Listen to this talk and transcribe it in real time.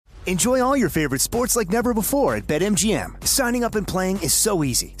Enjoy all your favorite sports like never before at BetMGM. Signing up and playing is so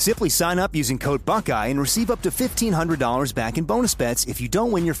easy. Simply sign up using code Buckeye and receive up to $1,500 back in bonus bets if you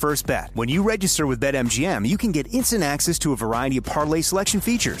don't win your first bet. When you register with BetMGM, you can get instant access to a variety of parlay selection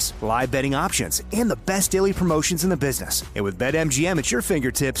features, live betting options, and the best daily promotions in the business. And with BetMGM at your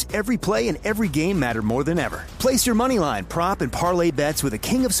fingertips, every play and every game matter more than ever. Place your moneyline, prop, and parlay bets with the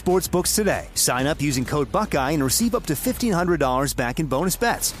king of sportsbooks today. Sign up using code Buckeye and receive up to $1,500 back in bonus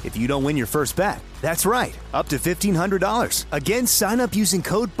bets if you don't win your first bet. That's right, up to $1,500. Again, sign up using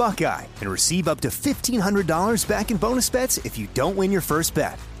code Buckeye and receive up to $1,500 back in bonus bets if you don't win your first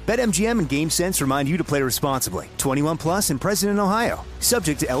bet. BetMGM and GameSense remind you to play responsibly. 21 plus and present in Ohio.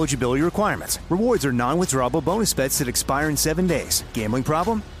 Subject to eligibility requirements. Rewards are non-withdrawable bonus bets that expire in 7 days. Gambling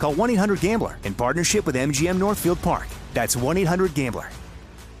problem? Call 1-800-GAMBLER in partnership with MGM Northfield Park. That's 1-800-GAMBLER.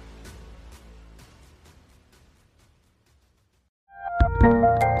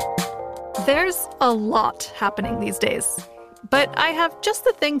 There's a lot happening these days, but I have just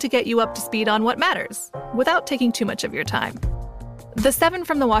the thing to get you up to speed on what matters without taking too much of your time. The 7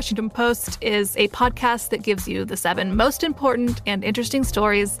 from the Washington Post is a podcast that gives you the 7 most important and interesting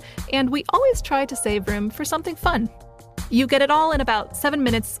stories, and we always try to save room for something fun. You get it all in about 7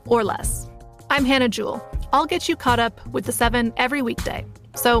 minutes or less. I'm Hannah Jewell. I'll get you caught up with the 7 every weekday.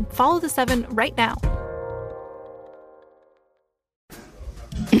 So follow the 7 right now.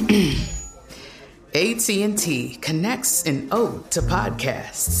 AT&T connects an ode to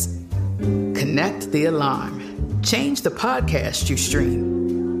podcasts. Connect the alarm. Change the podcast you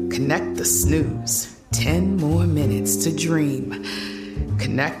stream. Connect the snooze. 10 more minutes to dream.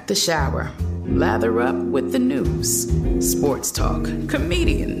 Connect the shower. Lather up with the news. Sports talk,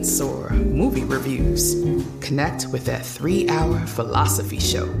 comedians, or movie reviews. Connect with that 3-hour philosophy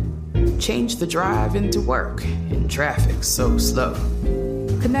show. Change the drive into work in traffic so slow.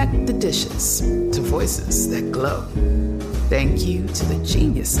 Connect the dishes to voices that glow. Thank you to the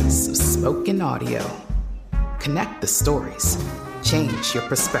geniuses of spoken audio. Connect the stories. Change your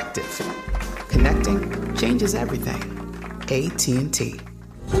perspective. Connecting changes everything. AT&T.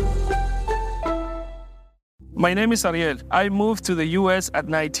 My name is Ariel. I moved to the U.S. at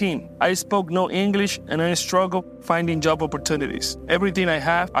 19. I spoke no English and I struggled finding job opportunities. Everything I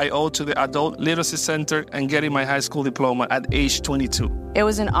have, I owe to the Adult Literacy Center and getting my high school diploma at age 22. It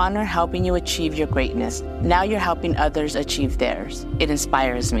was an honor helping you achieve your greatness. Now you're helping others achieve theirs. It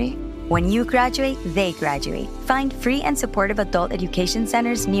inspires me. When you graduate, they graduate. Find free and supportive adult education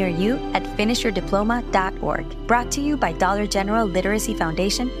centers near you at finishyourdiploma.org. Brought to you by Dollar General Literacy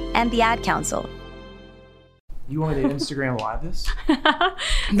Foundation and the Ad Council. You want me to Instagram live this?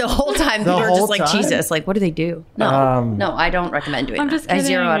 The whole time people are just like, Jesus, like, what do they do? No, no, I don't recommend doing that. I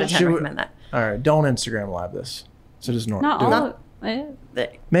 0 out of 10 recommend that. All right, don't Instagram live this. So just Not all.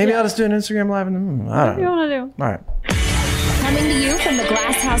 Maybe I'll just do an Instagram live and I don't know. What do you want to do? All right. Coming to you from the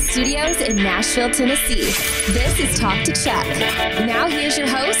Glass House Studios in Nashville, Tennessee. This is Talk to Chuck. Now here's your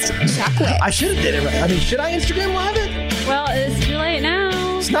host, Chuck Wick. I should have did it right. I mean, should I Instagram live it? Well, it's too late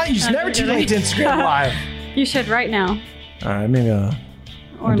now. It's not. It's never too late to Instagram live. You should right now. All right, maybe or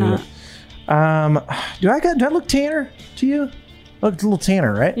I'll do not. It. Do I look tanner to you? Look a little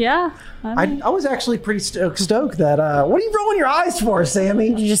tanner, right? Yeah. I was actually pretty stoked that. What are you rolling your eyes for, Sammy?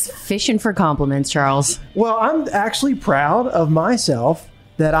 You're just fishing for compliments, Charles. Well, I'm actually proud of myself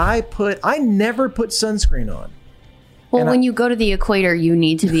that I never put sunscreen on. Well, when you go to the equator, you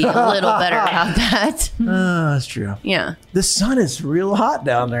need to be a little better about that. That's true. Yeah. The sun is real hot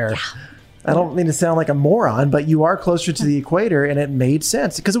down there. Yeah. I don't mean to sound like a moron, but you are closer to the equator, and it made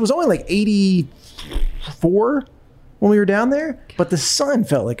sense because it was only like 84 when we were down there, but the sun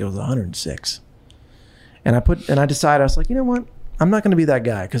felt like it was 106. And I decided, I was like, you know what? I'm not going to be that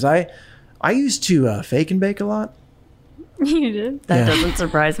guy because I used to fake and bake a lot. You did? That doesn't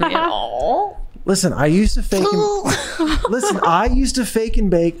surprise me at all. Listen, I used to fake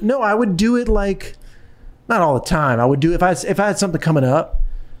and bake. No, I would do it like not all the time. I would do if I had something coming up.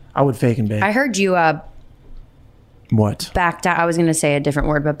 I would fake and bake. I heard you what? Backed out. I was going to say a different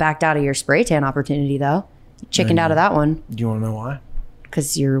word, but backed out of your spray tan opportunity, though. Chickened out of that one. Do you want to know why?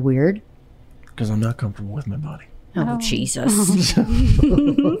 Because you're weird? Because I'm not comfortable with my body. Oh, Jesus.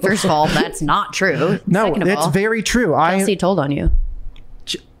 First of all, that's not true. No, it's very true. Kelsey told on you.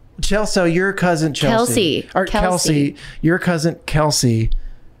 Chelsea, your cousin Chelsea. Kelsey, your cousin Kelsey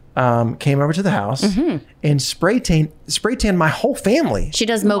came over to the house and spray tan my whole family. She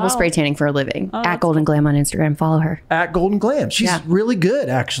does mobile spray tanning for a living. At Golden Glam on Instagram. Follow her. At Golden Glam. She's really good,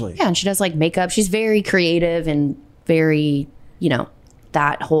 actually. Yeah, and she does like makeup. She's very creative and very,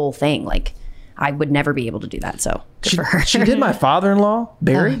 that whole thing. Like, I would never be able to do that. So good for her. She did my father-in-law,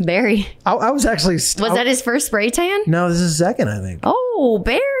 Barry. Barry. I was actually... Was that his first spray tan? No, this is his second, I think. Oh,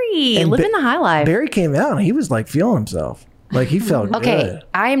 Barry. Living the high life. Barry came out and he was like feeling himself. Like he felt good.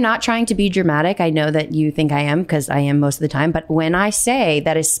 I am not trying to be dramatic. I know that you think I am because I am most of the time. But when I say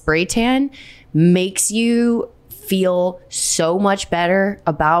that a spray tan makes you feel so much better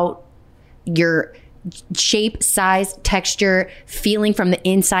about your shape, size, texture, feeling from the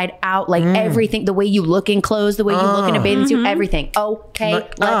inside out, like everything, the way you look in clothes, the way you look in a bathing suit, everything. Okay,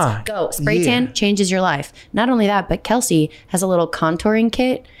 let's go. Spray tan changes your life. Not only that, but Kelsey has a little contouring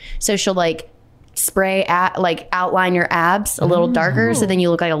kit. So she'll like spray like outline your abs a little darker, so then you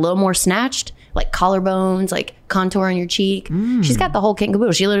look like a little more snatched, like collarbones, like contour on your cheek. She's got the whole kit and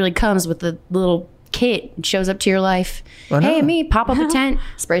caboodle. She literally comes with the little kit and shows up to your life. Hey, me, pop up a tent,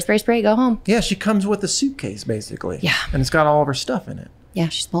 spray, go home. Yeah, she comes with a suitcase basically. Yeah. And it's got all of her stuff in it. Yeah,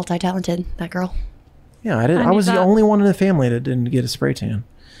 she's multi-talented, that girl. Yeah, I was the only one in the family that didn't get a spray tan.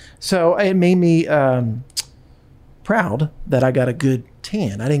 So it made me proud that I got a good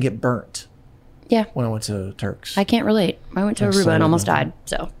tan. I didn't get burnt. Yeah. When I went to Turks. I can't relate. I went to Aruba and almost died.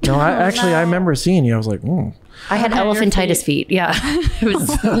 So. No, I remember seeing you. I was like, I had elephantitis feet. Yeah. It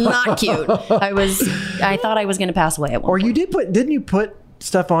was not cute. I thought I was going to pass away at one point. Didn't you put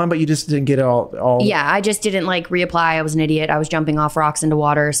stuff on, but you just didn't get it all? Yeah, I just didn't like reapply. I was an idiot. I was jumping off rocks into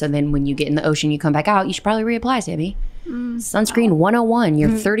water. So then when you get in the ocean, you come back out, you should probably reapply, Sammy. Sunscreen 101. You're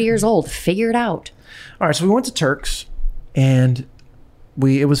 30 years old. Figure it out. All right. So we went to Turks and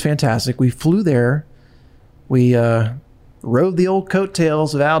it was fantastic. We flew there. We rode the old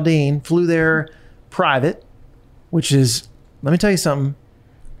coattails of Aldine, flew there private, which is, let me tell you something.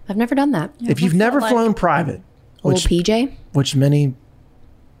 I've never done that. If you've never flown private, little PJ, which many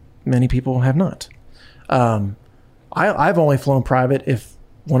people have not. I've only flown private if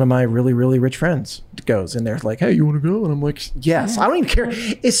one of my really, really rich friends goes and they're like, hey, you want to go? And I'm like, yes. I don't even care.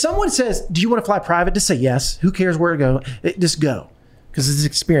 If someone says, do you want to fly private? Just say yes. Who cares where to go? Just go. Because it's an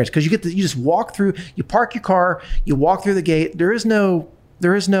experience. Because you just walk through, you park your car, you walk through the gate. There is no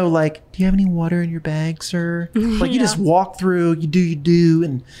like, do you have any water in your bag, sir? Like you just walk through, you do,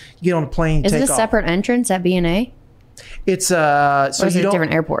 and you get on a plane. Is it a separate entrance at B&A? It's so or is it a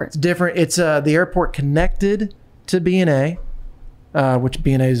different airport? It's different. It's the airport connected to B&A, which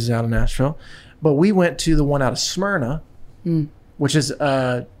B&A is out of Nashville, but we went to the one out of Smyrna, which is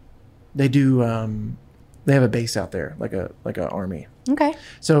they have a base out there, like a army. Okay.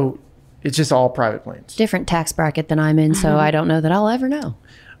 So it's just all private planes. Different tax bracket than I'm in, so I don't know that I'll ever know.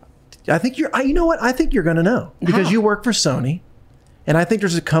 I think you know what? I think you're going to know because you work for Sony, and I think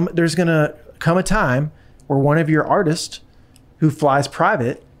there's going to come a time where one of your artists who flies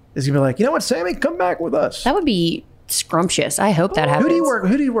private is going to be like, you know what, Sammy, come back with us. That would be scrumptious. I hope that happens. Who do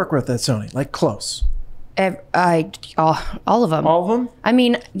you work with at Sony? Like close? All of them. All of them? I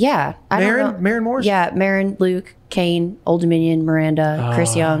mean, yeah. Maren Morris? Yeah, Maren, Luke, Kane, Old Dominion, Miranda,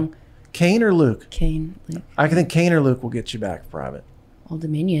 Chris Young. Kane or Luke? Kane, Luke. I think Kane or Luke will get you back private. Old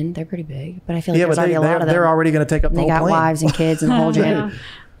Dominion, they're pretty big, but I feel like there's already a lot of them. They're already going to take up the whole plane. They got wives and kids and the whole jam.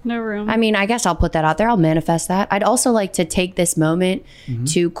 No room. I mean, I guess I'll put that out there. I'll manifest that. I'd also like to take this moment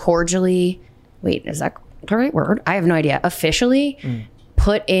to cordially, is that the right word? I have no idea. Officially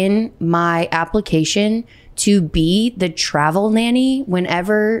put in my application to be the travel nanny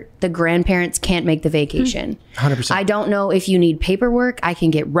whenever the grandparents can't make the vacation. 100%. I don't know if you need paperwork. I can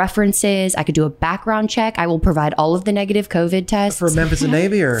get references. I could do a background check. I will provide all of the negative COVID tests. For Memphis and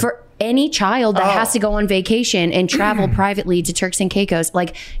Navy or? For any child that has to go on vacation and travel privately to Turks and Caicos.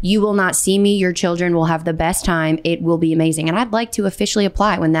 Like, you will not see me. Your children will have the best time. It will be amazing. And I'd like to officially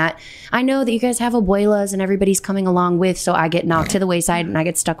apply when that, I know that you guys have abuelas and everybody's coming along with, so I get knocked to the wayside and I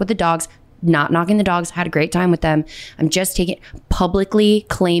get stuck with the dogs. Not knocking the dogs, had a great time with them. I'm just publicly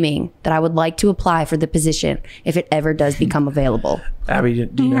claiming that I would like to apply for the position if it ever does become available. Abby,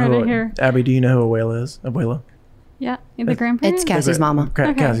 do you know who Abuela is? Abuela? Yeah, the grandparents. It's Cassie's mama.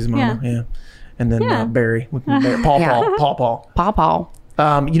 Cassie's mama, yeah. And then Barry, Paw.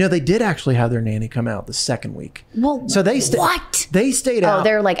 They did actually have their nanny come out the second week. Well, so they They stayed out. Oh,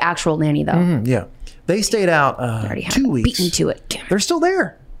 they're like actual nanny though. Yeah, they stayed out 2 weeks. Beaten to it. They're still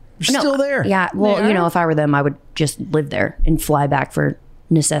there. They're still there. Yeah. Well, if I were them, I would just live there and fly back for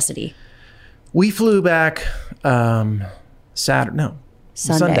necessity. We flew back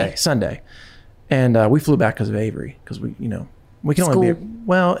Sunday. And we flew back because of Avery, because we can only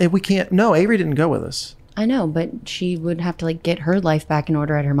be, if we can't, no, Avery didn't go with us. I know, but she would have to get her life back in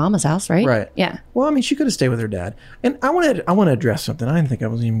order at her mama's house, right? Right. Yeah. Well, I mean, she could have stayed with her dad. And I want to address something. I didn't think I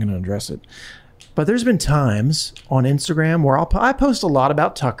was even going to address it. But there's been times on Instagram where I post a lot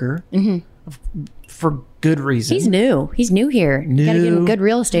about Tucker. for good reason. He's new. He's new here. You got to give him good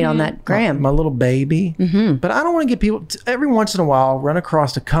real estate on that gram. My little baby. Mm-hmm. But I don't want to get people, every once in a while, run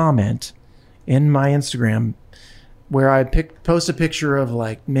across a comment in my Instagram where I post a picture of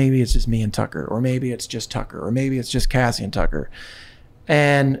like, maybe it's just me and Tucker, or maybe it's just Tucker, or maybe it's just Cassie and Tucker.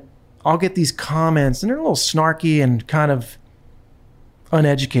 And I'll get these comments, and they're a little snarky and kind of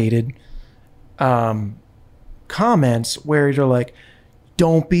uneducated comments where you're like,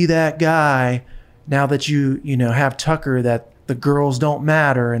 don't be that guy now that you have Tucker, that the girls don't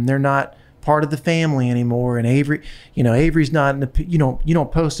matter and they're not part of the family anymore, and Avery, Avery's not in the, you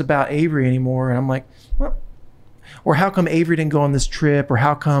don't post about Avery anymore. And I'm like, well, or how come Avery didn't go on this trip, or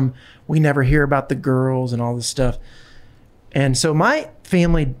how come we never hear about the girls and all this stuff. And so my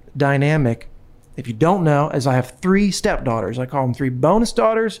family dynamic, if you don't know, is I have 3 stepdaughters. I call them 3 bonus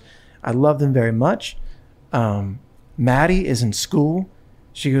daughters. I love them very much. Maddie is in school.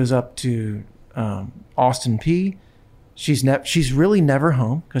 She goes up to Austin P. She's really never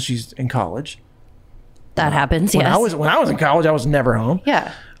home because she's in college. That happens, when yes. When I was in college, I was never home.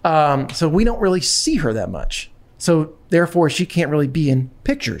 Yeah. So we don't really see her that much. So therefore, she can't really be in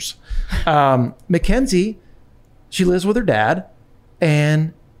pictures. Mackenzie, she lives with her dad,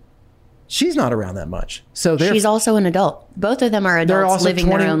 and she's not around that much. So she's also an adult. Both of them are adults living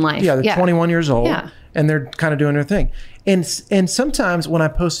their own life. Yeah, they're 21 years old. Yeah. And they're kind of doing their thing. And sometimes when I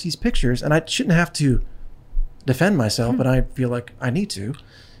post these pictures, and I shouldn't have to defend myself, but I feel like I need to,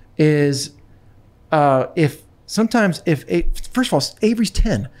 is first of all, Avery's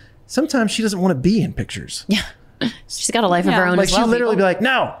 10. Sometimes she doesn't want to be in pictures. Yeah. She's got a life of her own like as well. She'll literally be like,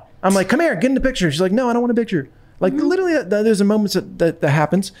 no. I'm like, come here, get in the picture. She's like, no, I don't want a picture. Like literally, there's a moments that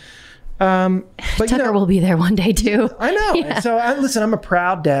happens. But Tucker will be there one day too. I know. Yeah. So I'm a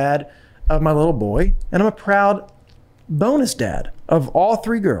proud dad of my little boy, and I'm a proud bonus dad of all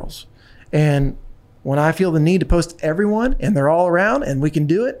 3 girls. And when I feel the need to post everyone and they're all around and we can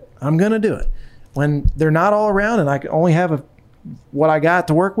do it, I'm going to do it. When they're not all around and I only have what I got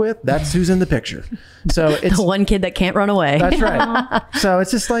to work with, that's who's in the picture. So it's the one kid that can't run away. That's right. So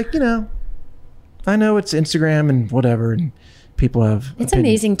it's just like, I know it's Instagram and whatever, and people have It's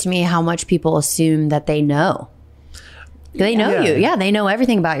amazing to me how much people assume that they know. They know you. Yeah, they know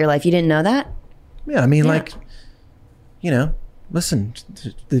everything about your life. You didn't know that? Yeah, I mean, listen,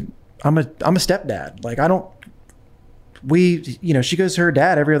 I'm a stepdad. Like, she goes to her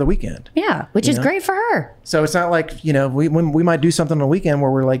dad every other weekend. Yeah, which is great for her. So it's not like, we might do something on the weekend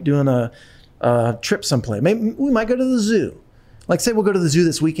where we're like doing a trip someplace. Maybe we might go to the zoo. Like, say we'll go to the zoo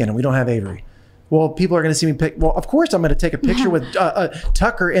this weekend and we don't have Avery. Well, people are going to see me pick. Well, of course, I'm going to take a picture with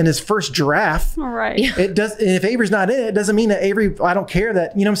Tucker in his first giraffe. All right. It does. And if Avery's not in it, it doesn't mean that Avery. I don't care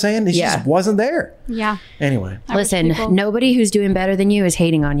that. You know what I'm saying? He just wasn't there. Yeah. Anyway, listen. Nobody who's doing better than you is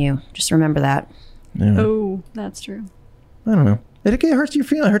hating on you. Just remember that. Yeah. Oh, that's true. I don't know. It hurts your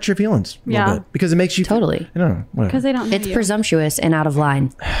feelings. Hurts your feelings. A little bit because it makes you totally. I don't know. Whatever. Because they don't know It's you. presumptuous and out of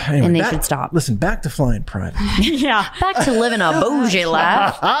line, Anyway, and they should stop. Listen, back to flying private. Yeah. Back to living a bougie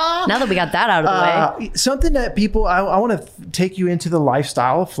life. Now that we got that out of the way. Something that people, I want to take you into the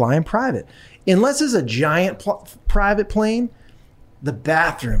lifestyle of flying private. Unless it's a giant private plane, the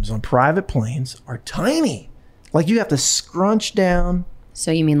bathrooms on private planes are tiny. Like you have to scrunch down. So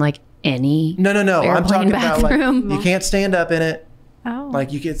you mean like any? No. I'm airplane talking about bathroom? like you can't stand up in it. Oh.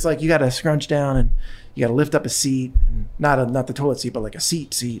 Like it's like you got to scrunch down and you got to lift up a seat, and not the toilet seat, but like a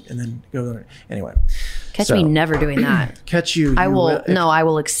seat, and then go there. Anyway, Catch me never doing that. Catch you. I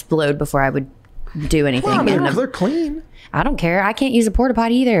will explode before I would do anything. Well, I mean, they're clean. I don't care. I can't use a porta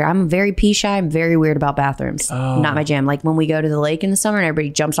potty either. I'm very pee shy. I'm very weird about bathrooms. Not my jam. Like when we go to the lake in the summer and everybody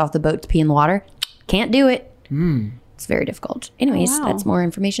jumps off the boat to pee in the water, can't do it. It's very difficult. Anyways, that's more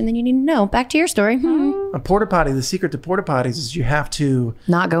information than you need to know. Back to your story. A porta potty. The secret to porta potties is you have to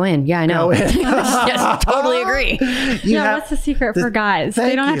not go in. Yeah, I know. Yes, totally agree. What's the secret for guys?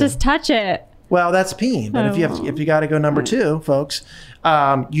 They don't have to touch it. Well, that's peeing. But if you got to go number 2, folks,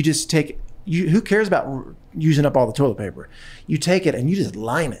 you just take. Who cares about using up all the toilet paper? You take it and you just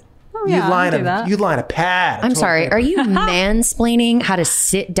line it. You line a pad. I'm sorry. Are you mansplaining how to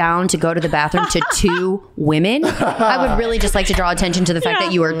sit down to go to the bathroom to 2 women? I would really just like to draw attention to the fact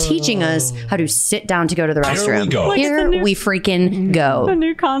that you are teaching us how to sit down to go to the restroom. Here we freaking go. A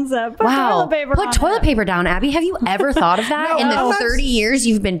new concept. Put toilet paper Put toilet paper down, Abby. Have you ever thought of that in the 30 years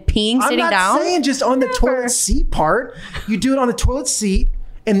you've been peeing sitting down? I'm not saying just on the toilet seat part. You do it on the toilet seat.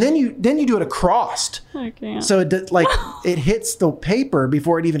 And then you do it across. I can't. So it hits the paper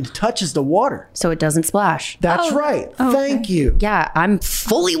before it even touches the water. So it doesn't splash. That's right. Thank you. Yeah, I'm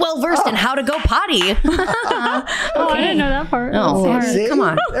fully well versed in how to go potty. I didn't know that part. No, See? come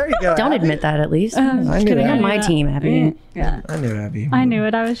on. There you go. Don't Abby. admit that at least. I knew You're that. on my team, Abby. Yeah. I knew Abby. I knew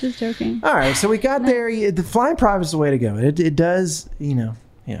it. I was just joking. All right, so we got there. The flying private is the way to go. It does, I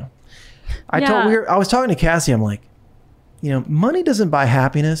was talking to Cassie. I'm like, money doesn't buy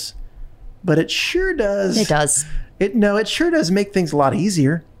happiness, but it sure does. It does. It sure does make things a lot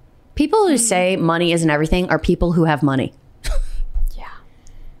easier. People who say money isn't everything are people who have money.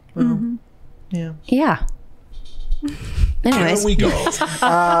 Well, yeah. Yeah. Anyways. There we go.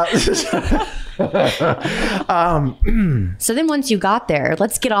 So then once you got there,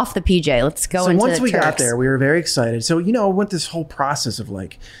 let's get off the PJ. Let's go into once we got Turks. there, we were very excited. So, I went this whole process of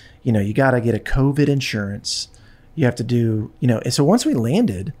you got to get a COVID insurance. You have to do, so once we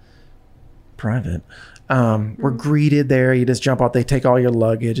landed private, we're greeted there. You just jump off. They take all your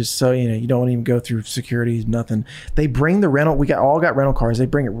luggage. Just so, you don't even go through security, nothing. They bring the rental. We all got rental cars. They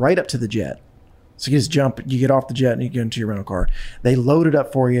bring it right up to the jet. So you just jump, you get off the jet and you get into your rental car. They load it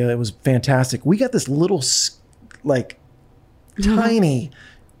up for you. It was fantastic. We got this little, tiny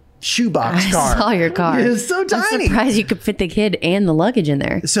shoebox car. I saw your car. It is so tiny. I'm surprised you could fit the kid and the luggage in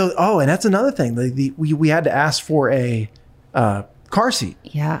there. So, and that's another thing. We had to ask for a car seat.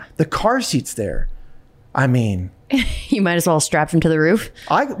 Yeah. The car seat's there. I mean, you might as well strap him to the roof.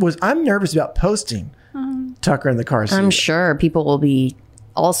 I'm nervous about posting Tucker in the car seat. I'm sure people will be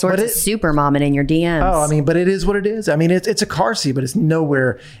all sorts of super momming in your DMs. Oh, I mean, but it is what it is. I mean, it's a car seat, but it's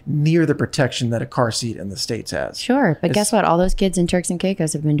nowhere near the protection that a car seat in the States has. Sure. But guess what? All those kids in Turks and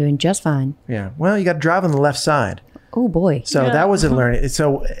Caicos have been doing just fine. Yeah. Well, you got to drive on the left side. Oh, boy. So that was a learning.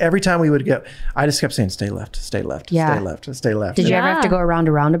 So every time we would go, I just kept saying, stay left, stay left, Yeah. stay left, stay left. Did you ever have to go around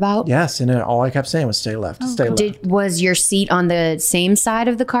a roundabout? Yes. And then all I kept saying was stay left, stay left. Was your seat on the same side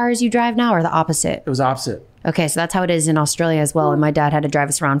of the car as you drive now or the opposite? It was opposite. Okay, so that's how it is in Australia as well. And my dad had to drive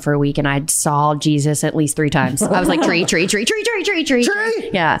us around for a week, and I saw Jesus at least 3 times. I was like, tree.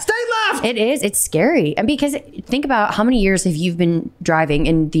 Yeah. Stay left. It is. It's scary. And because think about how many years have you been driving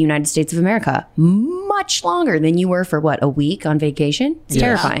in the United States of America? Much longer than you were for a week on vacation? It's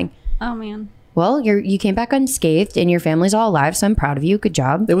terrifying. Oh, man. Well, you came back unscathed and your family's all alive, so I'm proud of you. Good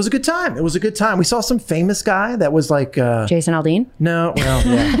job. It was a good time. We saw some famous guy that was like... Jason Aldean? No, well,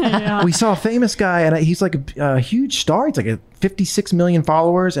 yeah. We saw a famous guy, and he's like a huge star. He's like 56 million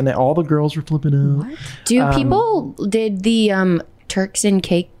followers, and all the girls were flipping out. What? Did the Turks and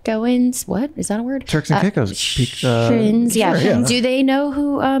Caicos, what? Is that a word? Turks and Caicos. Shins, yeah. Sure, yeah. Do they know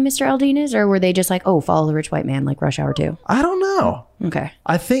who Mr. Aldean is, or were they just like, follow the rich white man like Rush Hour 2? I don't know. Okay.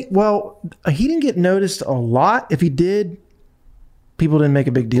 I think, he didn't get noticed a lot. If he did, people didn't make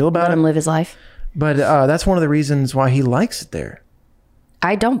a big deal about Let it. him live his life. But that's one of the reasons why he likes it there.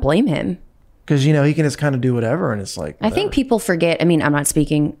 I don't blame him. Because, he can just kind of do whatever, and it's like... I think people forget, I'm not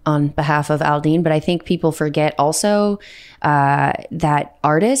speaking on behalf of Aldean, but I think people forget also that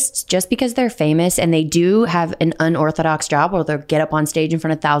artists, just because they're famous and they do have an unorthodox job or they'll get up on stage in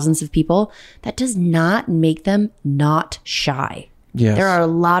front of thousands of people, that does not make them not shy. Yes. There are a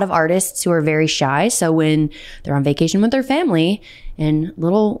lot of artists who are very shy. So when they're on vacation with their family and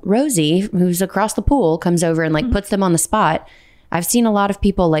little Rosie, who's across the pool, comes over and puts them on the spot, I've seen a lot of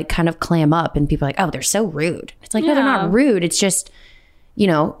people kind of clam up and people are like, oh, they're so rude. It's like, no, they're not rude. It's just,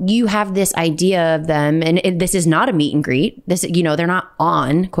 you have this idea of them and this is not a meet and greet. This, they're not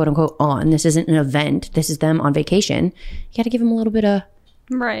on, quote unquote, on. This isn't an event. This is them on vacation. You got to give them a little bit of...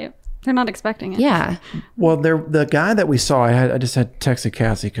 Right. They're not expecting it. Yeah. Well, the guy that we saw, I just had texted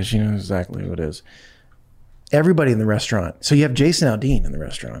Cassie because she knows exactly who it is. Everybody in the restaurant. So you have Jason Aldean in the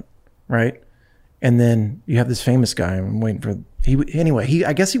restaurant, right? And then you have this famous guy. I'm waiting for...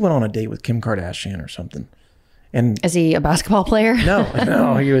 I guess he went on a date with Kim Kardashian or something. And is he a basketball player? No,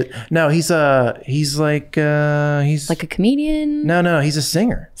 he's like a comedian. No, he's a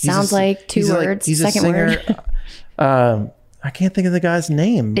singer. Sounds like 2 words. He's Second a singer. Word. I can't think of the guy's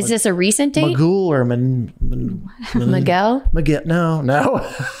name. Is this a recent date? Magul or Miguel? Miguel? No.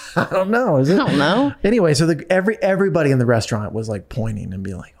 I don't know. Is it? I don't know. Anyway, so everybody in the restaurant was pointing and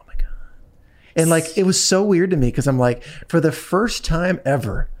being like, "Oh my god!" And it was so weird to me because I'm like, for the first time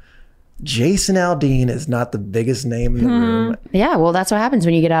ever, Jason Aldean is not the biggest name in the room. Yeah, well, that's what happens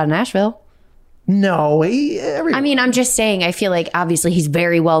when you get out of Nashville. No, I'm just saying. I feel like obviously he's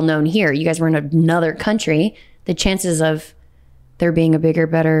very well known here. You guys were in another country. The chances of there being a bigger,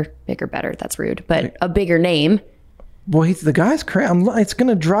 better, that's rude, but a bigger name. Well, the guy's crazy. It's going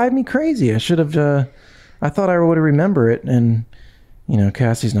to drive me crazy. I should have, I thought I would remember it. And, You know,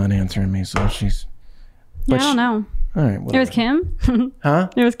 Cassie's not answering me, so she's... Yeah, I don't know. All right, It was Kim? Huh?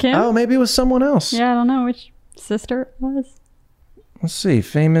 It was Kim? Oh, maybe it was someone else. Yeah, I don't know which sister it was. Let's see.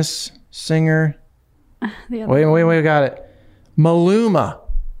 Famous singer. The other Wait, we got it. Maluma.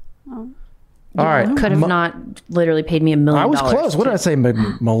 Oh. All right. Could have not literally paid me $1 million. I was close. What did I say?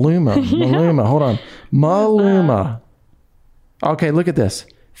 Maluma. Maluma. Hold on. Maluma. Okay, look at this.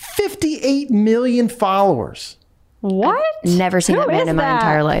 58 million followers. What? Never seen that man in my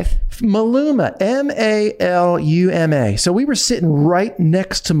entire life. Maluma. Maluma. So we were sitting right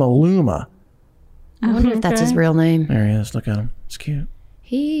next to Maluma. I wonder if that's his real name. There he is. Look at him. It's cute.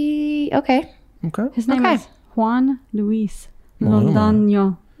 Okay. His name is Juan Luis Maluma.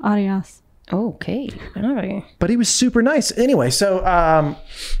 Londoño Arias. Okay. All right. But he was super nice. Anyway, so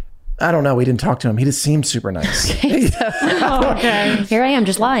I don't know. We didn't talk to him. He just seemed super nice. Okay. Here I am,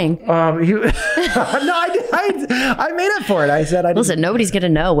 just lying. No, I made up for it. I said I didn't. Listen, nobody's going to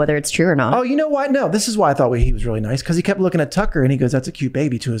know whether it's true or not. Oh, you know what? No, this is why I thought he was really nice, because he kept looking at Tucker and he goes, "That's a cute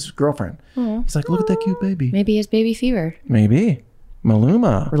baby," to his girlfriend. Aw. He's like, "Look at that cute baby." Maybe he has baby fever. Maybe.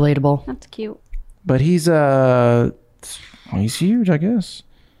 Maluma. Relatable. That's cute. But he's huge, I guess.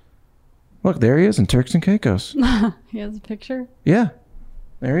 Look, there he is in Turks and Caicos. He has a picture? Yeah.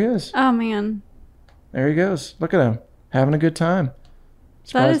 There he is. Oh, man. There he goes. Look at him. Having a good time.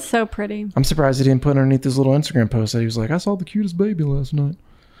 That is so pretty. I'm surprised he didn't put underneath his little Instagram post that he was like, "I saw the cutest baby last night."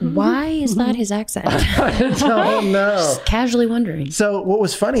 Why is that his accent? I don't know. Just casually wondering. So what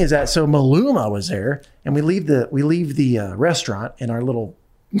was funny is that Maluma was there, and we leave the restaurant in our little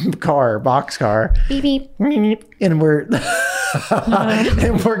box car, Beep beep. and we're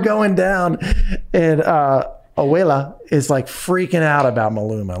and we're going down, and Abuela is like freaking out about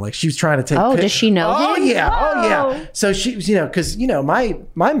Maluma. Like she was trying to take. Does she know Oh him? yeah, oh Whoa. yeah. So she, because my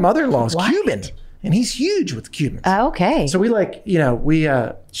mother-in-law is Cuban, and he's huge with Cubans. Okay. So we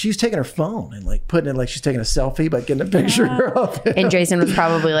she's taking her phone and like putting it like she's taking a selfie, but getting a picture of him. And Jason was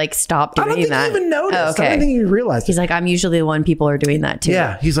probably like, "Stop doing that." I don't think he even noticed. Oh, okay. I don't think he realized. He's like, "I'm usually the one people are doing that too."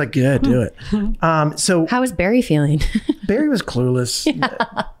 Yeah, he's like, "Good, do it." So how is Barry feeling? Barry was clueless.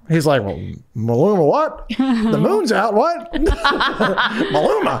 He's like, "Well, Maluma, what? The moon's out, what?"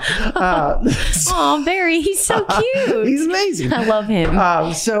 Maluma. Oh, Barry, he's so cute. He's amazing. I love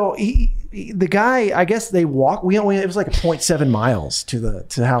him. So the guy, I guess they walk. It was like 0.7 miles to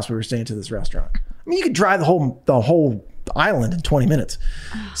the house we were staying to this restaurant. I mean, you could drive the whole island in 20 minutes.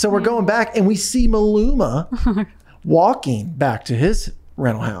 So we're going back, and we see Maluma walking back to his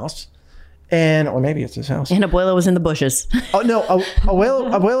rental house. Or maybe it's his house. And Abuela was in the bushes. Oh no,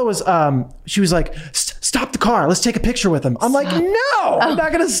 Abuela was. She was like, "Stop the car. Let's take a picture with him." I'm like, "No, I'm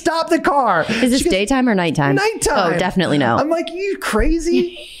not gonna stop the car." Is this daytime or nighttime? Nighttime. Oh, definitely no. I'm like, "You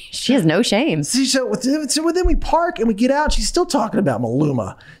crazy?" She has no shame. So then we park and we get out. She's still talking about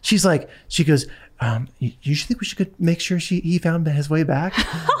Maluma. She goes, "You think we should make sure he found his way back?"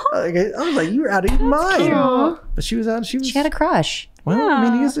 I was like, "You're out of your mind." Cute. But she was out. She had a crush. Well, I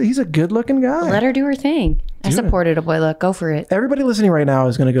mean, he's a good-looking guy. Let her do her thing. I supported Abuela. Go for it. Everybody listening right now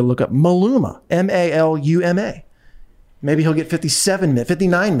is going to go look up Maluma, Maluma. Maybe he'll get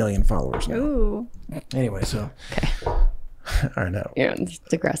 59 million followers now. Ooh. Anyway, so. Okay. I know. Yeah, it's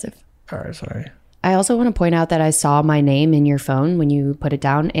aggressive. All right, sorry. I also want to point out that I saw my name in your phone when you put it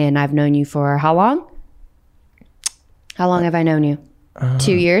down, and I've known you for how long? How long have I known you?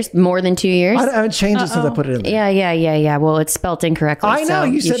 2 years? More than 2 years? I haven't changed it since I put it in there. Yeah. Well, it's spelt incorrectly. I know, so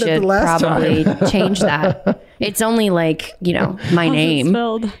you said it the last probably time. change that. It's only like, my name.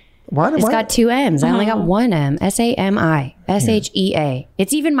 It's got 2 M's. I only got 1 M. SAMI. SHEA.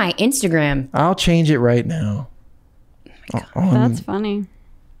 It's even my Instagram. I'll change it right now. That's funny.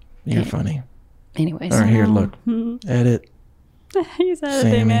 You're funny. Anyways. All right, here, look. Edit. He's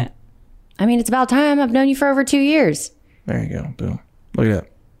editing Sammy. it. I mean, it's about time. I've known you for over 2 years. There you go. Boom. Look at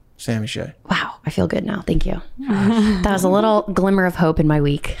that. Sammy Shea. Wow. I feel good now. Thank you. That was a little glimmer of hope in my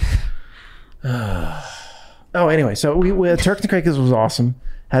week. Anyway, so we Turks and Caicos was awesome.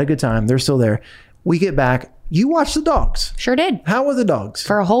 Had a good time. They're still there. We get back. You watched the dogs. Sure did. How were the dogs?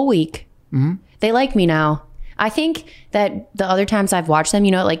 For a whole week. Mm-hmm. They like me now. I think that the other times I've watched them,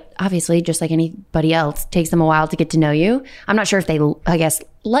 obviously, just like anybody else, it takes them a while to get to know you. I'm not sure if they, I guess,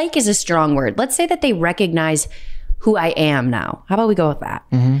 like is a strong word. Let's say that they recognize who I am now. How about we go with that?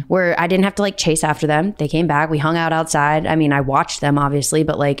 Mm-hmm. Where I didn't have to chase after them. They came back. We hung out outside. I mean, I watched them obviously,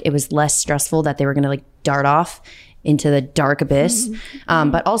 but it was less stressful that they were going to dart off into the dark abyss.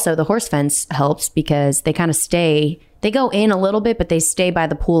 But also the horse fence helps because they kind of they go in a little bit, but they stay by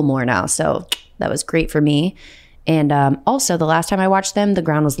the pool more now. So that was great for me. And also, the last time I watched them, the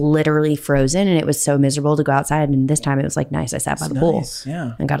ground was literally frozen and it was so miserable to go outside. And this time it was like nice. I sat by the pool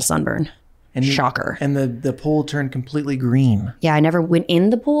and got a sunburn. And shocker. And the pool turned completely green. Yeah, I never went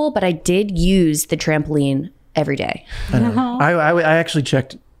in the pool, but I did use the trampoline every day. I actually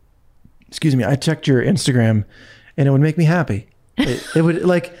checked, I checked your Instagram and it would make me happy. It would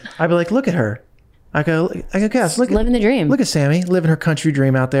like, I'd be like, look at her. I go, Cass, living the dream. Look at Sammy living her country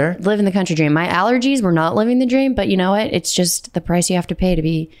dream out there. Living the country dream. My allergies were not living the dream, but you know what? It's just the price you have to pay to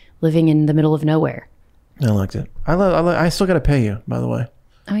be living in the middle of nowhere. I liked it. I still got to pay you, by the way.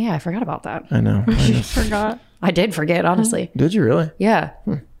 Oh yeah, I forgot about that. I know. Forgot. I did forget, honestly. Did you really? Yeah.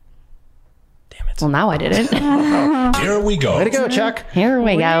 Damn it. Well, now I didn't. Here we go. Way to go, Chuck. Here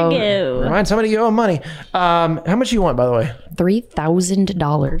we go. Remind somebody you owe money. How much you want, by the way?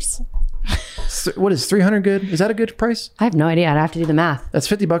 $3,000. What is 300 good? Is that a good price? I have no idea. I'd have to do the math. That's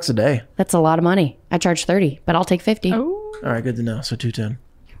 $50 a day. That's a lot of money. I charge 30, but I'll take 50. Oh. All right, good to know. So 210.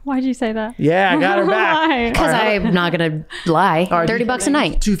 Why'd you say that? Yeah, I got her back. Because I'm not going to lie. All right, $30 a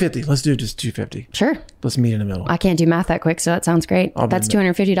night. 250. Let's do just 250. Sure. Let's meet in the middle. I can't do math that quick, so that sounds great. That's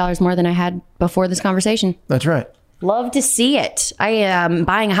 $250 more than I had before this conversation. That's right. Love to see it. I am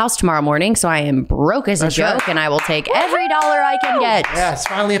buying a house tomorrow morning, so I am broke as a joke, and I will take every dollar I can get. Yeah, it's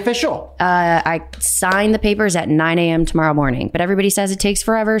finally official. I sign the papers at 9 a.m. tomorrow morning, but everybody says it takes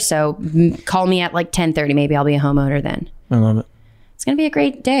forever, so call me at like 10:30. Maybe I'll be a homeowner then. I love it. It's going to be a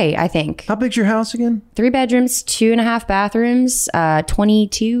great day, I think. How big's your house again? 3 bedrooms, 2.5 bathrooms,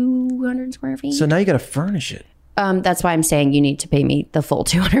 2,200 square feet. So now you got to furnish it. That's why I'm saying you need to pay me the full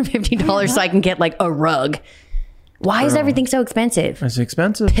 $250 so I can get like a rug. Why is everything so expensive? It's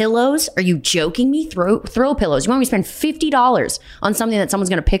expensive. Pillows? Are you joking me? Throw pillows. You want me to spend $50 on something that someone's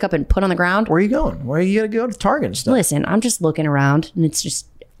going to pick up and put on the ground? Where are you going? Where you got to go to Target and stuff? Listen, I'm just looking around and it's just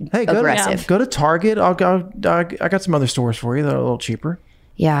aggressive. Go to Target. I got some other stores for you that are a little cheaper.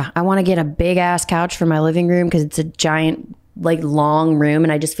 Yeah, I want to get a big ass couch for my living room because it's a giant, like long room,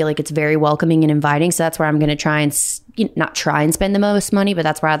 and I just feel like it's very welcoming and inviting. So that's where I'm going to try and not try and spend the most money, but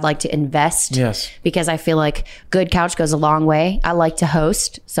that's where I'd like to invest. Yes, because I feel like good couch goes a long way. I like to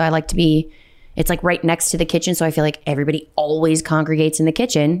host, so I like to be. It's like right next to the kitchen, so I feel like everybody always congregates in the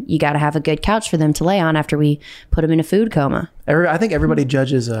kitchen. You got to have a good couch for them to lay on after we put them in a food coma. I think everybody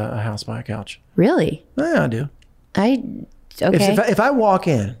judges a house by a couch. Really? Yeah, I do. Okay. If I walk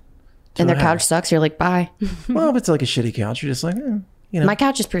in and their couch sucks, you're like, bye. Well, if it's like a shitty couch, you're just like, you know. My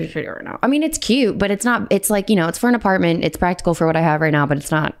couch is pretty shitty right now. I mean, it's cute, but it's not. It's like, it's for an apartment. It's practical for what I have right now, but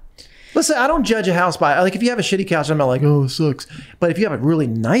it's not. Listen, I don't judge a house by like if you have a shitty couch, I'm not like, oh, it sucks. But if you have a really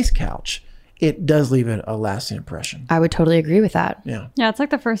nice couch, it does leave a lasting impression. I would totally agree with that. Yeah. Yeah, it's like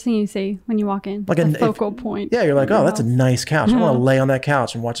the first thing you see when you walk in. Like a focal point. Yeah, you're like, oh, that's a nice couch. I want to lay on that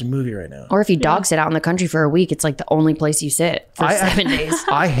couch and watch a movie right now. Or if you dog sit out in the country for a week, it's like the only place you sit for 7 days.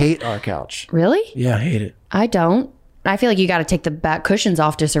 I hate our couch. Really? Yeah, I hate it. I don't. I feel like you got to take the back cushions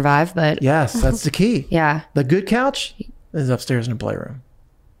off to survive, but... Yes, that's the key. Yeah. The good couch is upstairs in the playroom.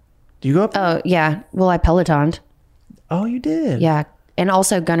 Do you go up there? Oh, yeah. Well, I Pelotoned. Oh, you did? Yeah. And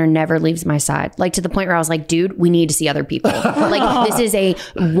also Gunnar never leaves my side. Like to the point where I was like, dude, we need to see other people. Like this is a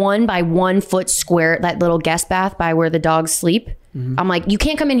 1 by 1 foot square, that little guest bath by where the dogs sleep. Mm-hmm. I'm like, you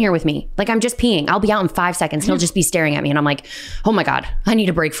can't come in here with me. Like I'm just peeing. I'll be out in 5 seconds. He'll just be staring at me. And I'm like, oh my God, I need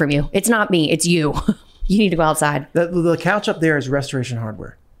a break from you. It's not me. It's you. You need to go outside. The couch up there is Restoration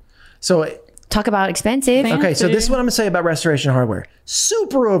Hardware. So talk about expensive. Okay. So this is what I'm going to say about Restoration Hardware.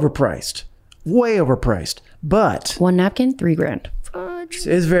 Super overpriced, way overpriced, but 1 napkin, $3,000.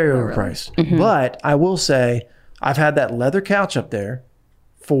 It's very overpriced. Mm-hmm. But I will say I've had that leather couch up there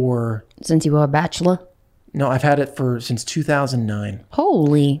since you were a bachelor. No, I've had it since 2009.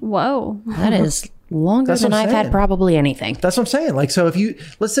 Holy. Whoa. That is longer than I've had probably anything. That's what I'm saying. Like, so if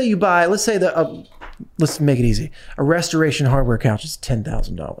let's make it easy. A Restoration Hardware couch is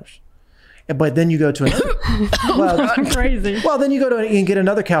 $10,000. But then you go to crazy. Well, then you go and get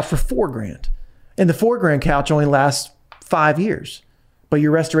another couch for $4,000. And the $4,000 couch only lasts 5 years. But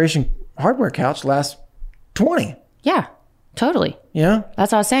your Restoration Hardware couch lasts 20. Yeah, totally. Yeah.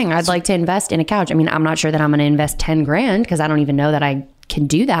 That's what I was saying. I'd like to invest in a couch. I mean, I'm not sure that I'm going to invest $10,000 because I don't even know that I can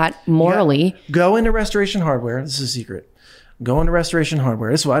do that morally. Yeah. Go into Restoration Hardware. This is a secret. Go into Restoration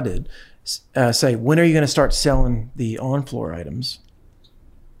Hardware. This is what I did. Say, when are you going to start selling the on-floor items?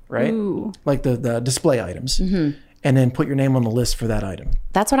 Right? Ooh. Like the display items. Mm-hmm. And then put your name on the list for that item.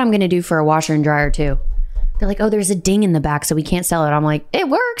 That's what I'm going to do for a washer and dryer too. They're like, oh, there's a ding in the back, so we can't sell it. I'm like, it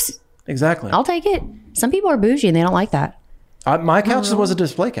works. Exactly. I'll take it. Some people are bougie and they don't like that. My couch was a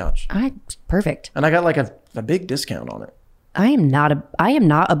display couch. Perfect. And I got like a big discount on it. I am not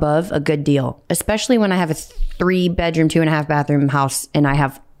above a good deal, especially when I have a 3-bedroom, 2.5 bathroom house and I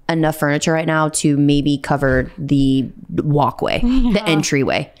have enough furniture right now to maybe cover the walkway, the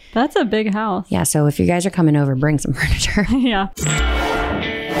entryway. That's a big house. Yeah, so if you guys are coming over, bring some furniture. Yeah.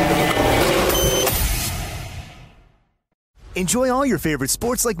 Enjoy all your favorite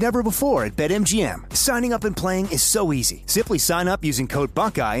sports like never before at BetMGM. Signing up and playing is so easy. Simply sign up using code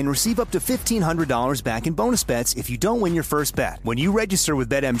Buckeye and receive up to $1,500 back in bonus bets if you don't win your first bet. When you register with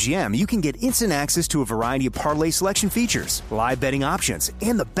BetMGM, you can get instant access to a variety of parlay selection features, live betting options,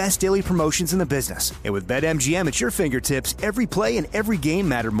 and the best daily promotions in the business. And with BetMGM at your fingertips, every play and every game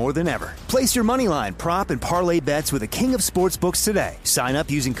matter more than ever. Place your moneyline, prop, and parlay bets with the king of sportsbooks today. Sign up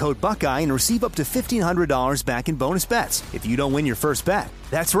using code Buckeye and receive up to $1,500 back in bonus bets if you don't win your first bet.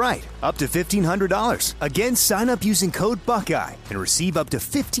 That's right, up to $1,500. Again, sign up using code Buckeye and receive up to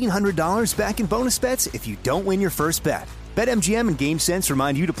 $1,500 back in bonus bets if you don't win your first bet. BetMGM and GameSense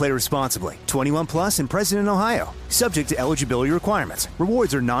remind you to play responsibly. 21 plus and present in Ohio. Subject to eligibility requirements.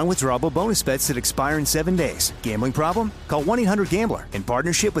 Rewards are non-withdrawable bonus bets that expire in 7 days. Gambling problem? Call 1-800-GAMBLER in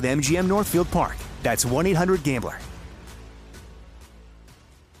partnership with MGM Northfield Park. That's 1-800-GAMBLER.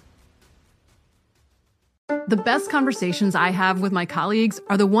 The best conversations I have with my colleagues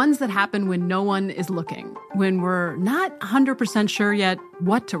are the ones that happen when no one is looking, when we're not 100% sure yet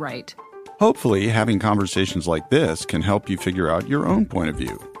what to write. Hopefully, having conversations like this can help you figure out your own point of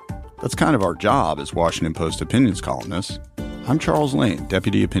view. That's kind of our job as Washington Post opinions columnists. I'm Charles Lane,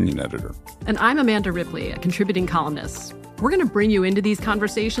 Deputy Opinion Editor. And I'm Amanda Ripley, a contributing columnist. We're going to bring you into these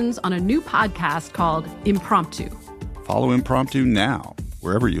conversations on a new podcast called Impromptu. Follow Impromptu now,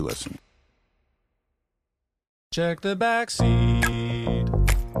 wherever you listen. Check the back seat.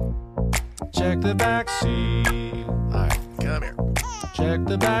 Check the back seat. All right, come here. Check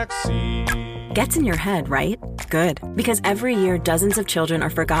the back seat. Gets in your head, right? Good. Because every year, dozens of children are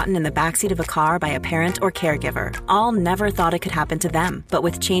forgotten in the backseat of a car by a parent or caregiver. All never thought it could happen to them. But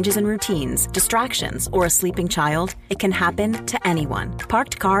with changes in routines, distractions, or a sleeping child, it can happen to anyone.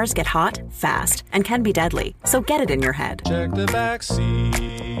 Parked cars get hot, fast, and can be deadly. So get it in your head. Check the back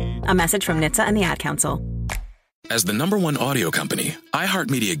seat. A message from NHTSA and the Ad Council. As the #1 audio company,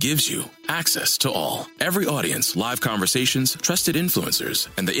 iHeartMedia gives you access to all. Every audience, live conversations, trusted influencers,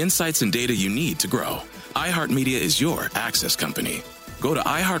 and the insights and data you need to grow. iHeartMedia is your access company. Go to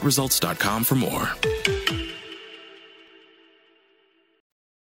iHeartResults.com for more.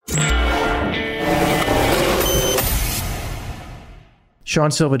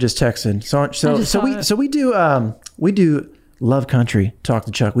 Sean Silva just texted. So we do Love Country Talk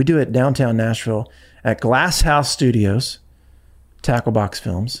to Chuck. We do it downtown Nashville at Glass House Studios, Tacklebox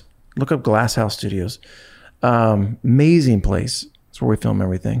Films. Look up Glass House Studios. Amazing place. It's where we film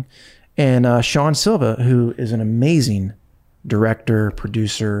everything. And Sean Silva, who is an amazing director,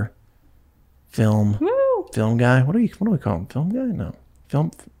 producer, film guy. What do we call him? Film guy? No.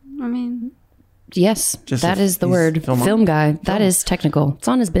 I mean, yes, that is the word. Film guy. That is technical. It's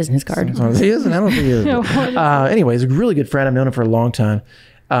on his business card. He isn't. I don't think he is. Anyway, he's a really good friend. I've known him for a long time.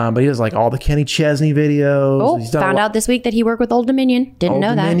 But he does like all the Kenny Chesney videos. Oh, found out this week that he worked with Old Dominion. Didn't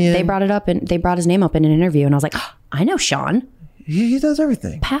know that. They brought it up and they brought his name up in an interview, and I was like, oh, I know Sean. He does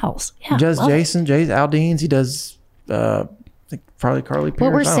everything. Pals. Yeah, he does Jason Aldean's. He does I think probably Carly Pierce.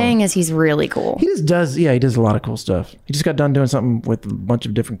 What we're saying is he's really cool. He just does. Yeah, he does a lot of cool stuff. He just got done doing something with a bunch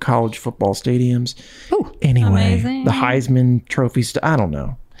of different college football stadiums. Oh, anyway, amazing. The Heisman Trophy stuff. I don't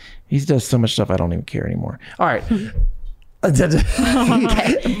know. He does so much stuff. I don't even care anymore. All right. By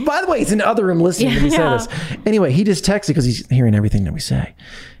the way, he's in the other room listening to me say this. Anyway, he just texted because he's hearing everything that we say.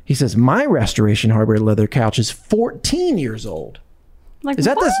 He says, my Restoration Hardware leather couch is 14 years old. Like, is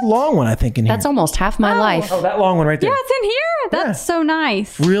that this long one, I think, in here? That's almost half my life. Oh, that long one right there. Yeah, it's in here. That's so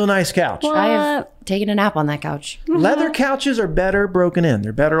nice. Real nice couch. I have taken a nap on that couch. Leather couches are better broken in.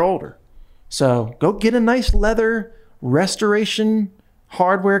 They're better older. So go get a nice leather Restoration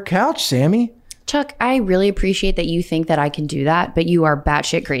Hardware couch, Sammy. Chuck, I really appreciate that you think that I can do that, but you are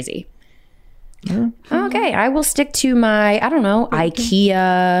batshit crazy. Mm-hmm. Okay, I will stick to my, I don't know,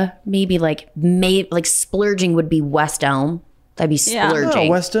 IKEA, maybe splurging would be West Elm. That'd be splurging.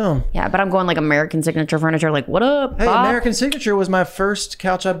 Oh, West Elm. Yeah, but I'm going like American Signature Furniture, like, what up, Hey, Bob? American Signature was my first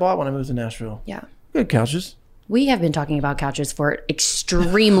couch I bought when I moved to Nashville. Yeah. Good couches. We have been talking about couches for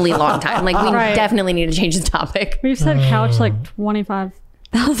extremely long time. Like, we definitely need to change the topic. We've said couch like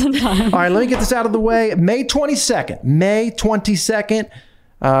 25,000 times. All right, let me get this out of the way. May 22nd,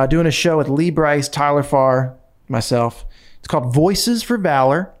 doing a show with Lee Bryce, Tyler Farr, myself. It's called Voices for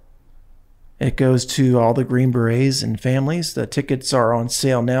Valor. It goes to all the Green Berets and families. The tickets are on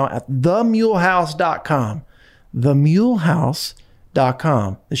sale now at themulehouse.com.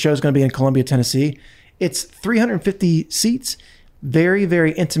 themulehouse.com. The show is going to be in Columbia, Tennessee. It's 350 seats. Very,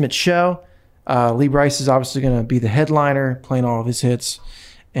 very intimate show. Lee Brice is obviously going to be the headliner, playing all of his hits.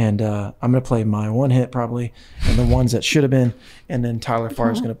 And I'm going to play my one hit probably, and the ones that should have been. And then Tyler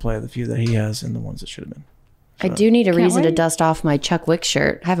Farr is going to play the few that he has and the ones that should have been. I do need a reason to dust off my Chuck Wick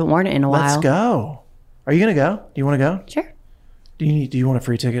shirt. I haven't worn it in a while. Let's go. Are you going to go? Do you want to go? Sure. Do you want a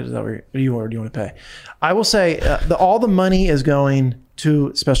free ticket? Is that what do you want to pay? I will say all the money is going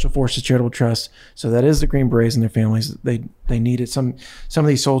to Special Forces Charitable Trust. So that is the Green Berets and their families. They need it. Some of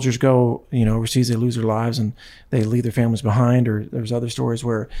these soldiers go, overseas, they lose their lives and they leave their families behind. Or there's other stories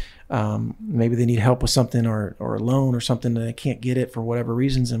where maybe they need help with something or a loan or something and they can't get it for whatever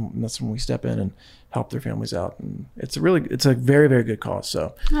reasons. And that's when we step in and help their families out. And it's a very, very good cause.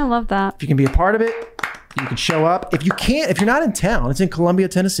 So I love that. If you can be a part of it, you can show up. If you're not in town, it's in Columbia,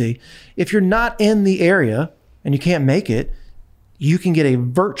 Tennessee. If you're not in the area and you can't make it, you can get a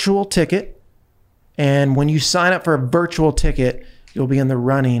virtual ticket. And when you sign up for a virtual ticket, you'll be in the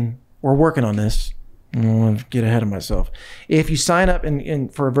running. We're working on this. I don't want to get ahead of myself. If you sign up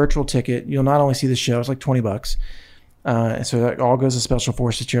for a virtual ticket, you'll not only see the show, it's like $20. So that all goes to Special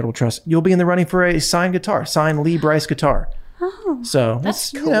Forces Charitable Trust. You'll be in the running for a signed Lee Brice guitar. Oh, so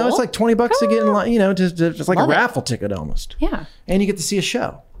that's cool. It's like $20 to get in line, just like a raffle ticket almost. Yeah. And you get to see a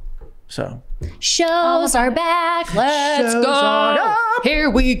show. So shows are back. Let's go. Here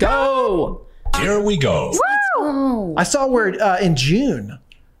we go. Here we go. Woo! I saw where in June,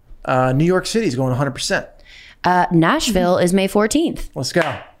 New York City is going 100%. Nashville is May 14th. Let's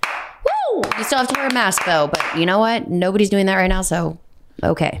go. Woo! You still have to wear a mask though, but you know what? Nobody's doing that right now, so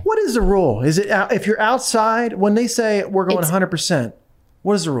okay. What is the rule? Is it if you're outside, when they say we're going 100%,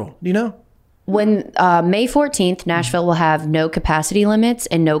 what is the rule? Do you know? When May 14th, Nashville will have no capacity limits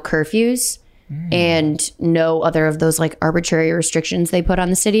and no curfews and no other of those like arbitrary restrictions they put on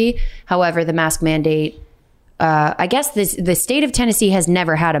the city. However, the mask mandate, I guess the state of Tennessee has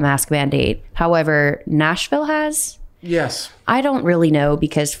never had a mask mandate. However, Nashville has. Yes. I don't really know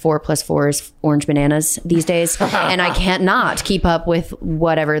because 4 + 4 is orange bananas these days. And I can't not keep up with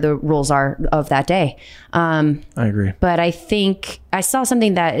whatever the rules are of that day. I agree. But I think I saw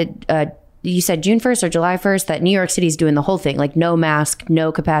something that you said June 1st or July 1st that New York City's doing the whole thing, like no mask,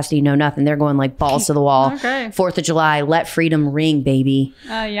 no capacity, no nothing. They're going like balls to the wall. Okay. 4th of July, let freedom ring, baby.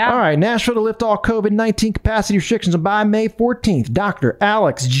 Yeah. All right, Nashville to lift all COVID-19 capacity restrictions by May 14th. Dr.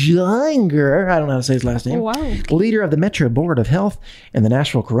 Alex Jinger, I don't know how to say his last name, leader of the Metro Board of Health and the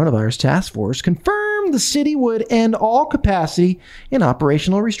Nashville Coronavirus Task Force, confirmed the city would end all capacity and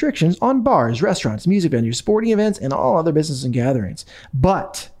operational restrictions on bars, restaurants, music venues, sporting events, and all other business and gatherings.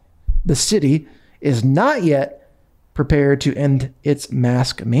 But the city is not yet prepared to end its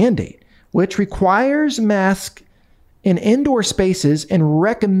mask mandate, which requires masks in indoor spaces and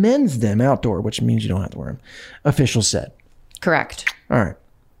recommends them outdoor, which means you don't have to wear them, officials said. Correct. All right.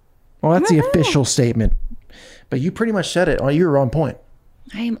 Well, that's the official statement. But you pretty much said it. Oh, you were on point.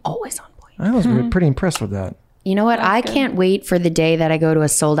 I am always on point. I was pretty impressed with that. You know what? I can't wait for the day that I go to a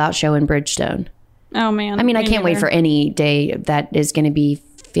sold out show in Bridgestone. Oh, man. I mean, I can't wait for any day that is going to be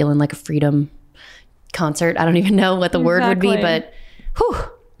feeling like a freedom concert. I don't even know what the word would be, but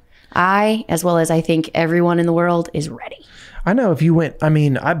I, as well as I think everyone in the world, is ready. I know if you went, I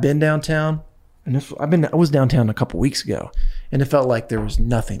mean, I've been downtown and I was downtown a couple weeks ago and it felt like there was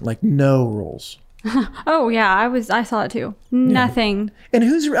nothing, like no rules. Oh yeah, I saw it too. Nothing.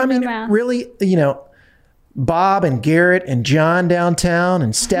 And really, Bob and Garrett and John downtown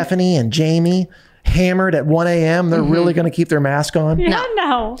and Stephanie and Jamie hammered at 1 a.m. They're really going to keep their mask on? Yeah,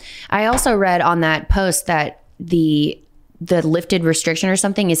 no. I also read on that post that the lifted restriction or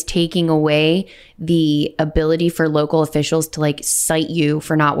something is taking away the ability for local officials to like cite you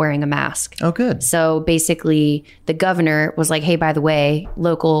for not wearing a mask. Oh, good. So basically the governor was like, hey, by the way,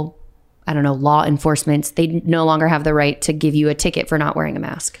 local, law enforcement, they no longer have the right to give you a ticket for not wearing a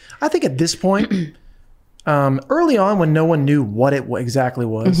mask. I think at this point, early on when no one knew what it exactly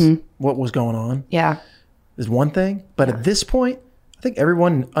was, what was going on, is one thing. But at this point, I think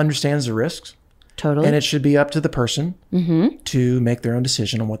everyone understands the risks. Totally. And it should be up to the person to make their own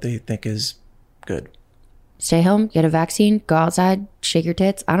decision on what they think is good. Stay home, get a vaccine, go outside, shake your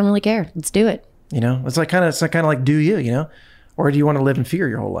tits. I don't really care. Let's do it. It's kind of like do you, or do you want to live in fear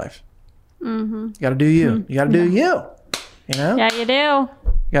your whole life? You got to do you. You got to do you. Yeah, you do. You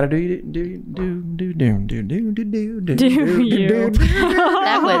got to do you.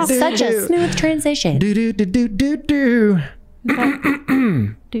 That was such a smooth transition. I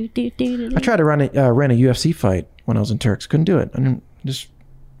tried to rent a UFC fight when I was in Turks. Couldn't do it. They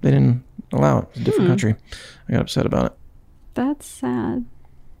didn't allow it. It's a different country. I got upset about it. That's sad.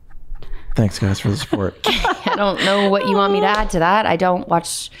 Thanks, guys, for the support. I don't know what you want me to add to that. I don't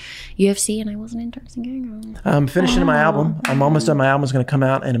watch UFC and I wasn't in Turks and Caicos. I'm finishing my album. I'm almost done. My album's going to come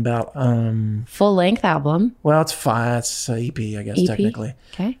out in about... full-length album? Well, it's fine. It's an EP, I guess, technically.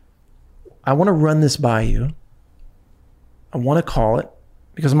 Okay. I want to run this by you. I want to call it,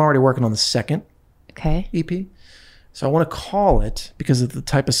 because I'm already working on the second EP. So I want to call it, because of the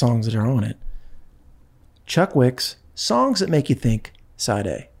type of songs that are on it, Chuck Wicks, Songs That Make You Think, Side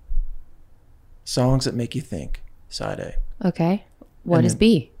A. Songs That Make You Think, Side A. Okay. What is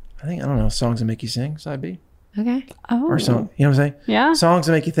B? I don't know, Songs That Make You Sing, Side B. Okay. Oh. Or song, you know what I'm saying? Yeah. Songs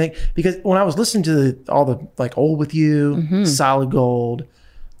That Make You Think. Because when I was listening to all the, like, Old With You, Solid Gold,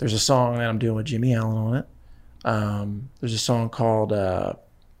 there's a song that I'm doing with Jimmy Allen on it. There's a song called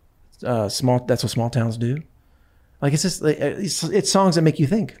Small. That's What Small Towns Do. Like, it's just, it's songs that make you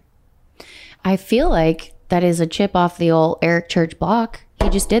think. I feel like that is a chip off the old Eric Church block. He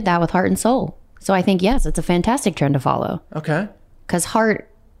just did that with Heart and Soul. So I think, yes, it's a fantastic trend to follow. Okay. Because Heart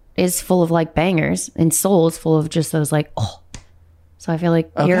is full of like bangers and Soul is full of just those like, oh. So I feel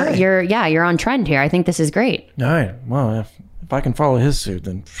like you're on trend here. I think this is great. All right. Well, if I can follow his suit,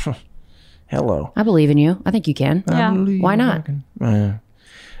 then hello. I believe in you. I think you can. Yeah. Why not?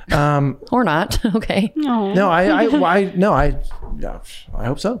 Or not. Okay. No, I hope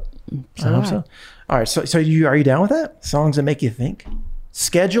so. I hope so. All right. So are you down with that? Songs that make you think.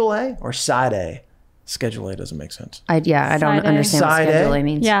 Schedule A or side A? Schedule A doesn't make sense. I don't understand what schedule A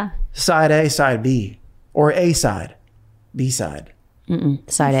means. Yeah. Side A, side B, or A side, B side.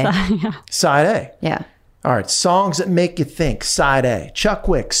 Side A. Side A. Yeah. All right. Songs that make you think. Side A. Chuck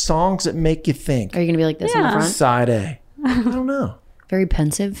Wicks. Songs that make you think. Are you gonna be like this in the front? Side A. I don't know. Very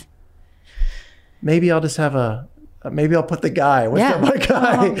pensive. Maybe I'll just have maybe I'll put the guy. What's that my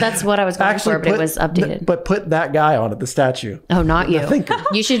guy? That's what I was going for, but it was updated. But put that guy on it, the statue. Oh, not you.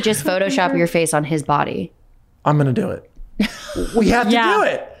 You should just Photoshop your face on his body. I'm going to do it. We have to do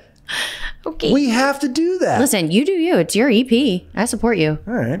it. Okay. We have to do that. Listen, you do you. It's your EP. I support you.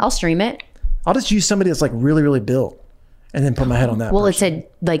 All right. I'll stream it. I'll just use somebody that's like really, really built and then put my head on that. Well, person. it's a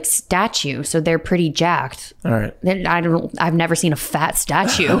like statue, so they're pretty jacked. All right. Then I've never seen a fat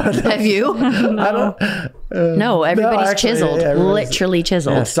statue. Have you? I don't. No, everybody's chiseled. Yeah, literally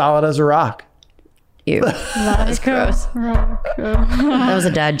chiseled. Yeah, solid as a rock. Ew. That's gross. That was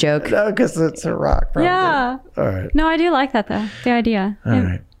a dad joke. No, because it's a rock. Probably. Yeah. All right. No, I do like that though. The idea. All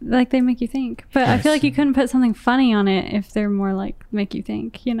right. Like they make you think. But I feel like you couldn't put something funny on it if they're more like make you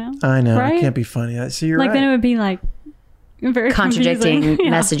think, you know? I know. Right? It can't be funny. So you're like right. then it would be like very contradicting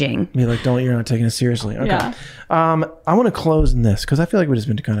confusing. messaging. Be like, you're not taking it seriously. Okay. Yeah. I want to close in this because I feel like we've just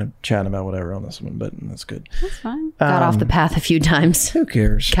been kind of chatting about whatever on this one, but that's good. That's fine. Got off the path a few times. Who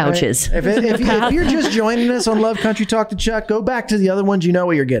cares? Couches. Right? If you're just joining us on Love Country Talk to Chuck, go back to the other ones. You know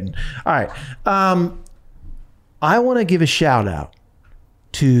what you're getting. All right. I want to give a shout out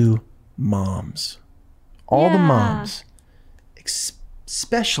to moms. All the moms,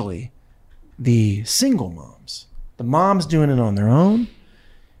 especially the single moms. The moms doing it on their own,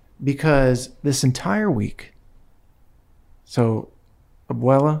 because this entire week, so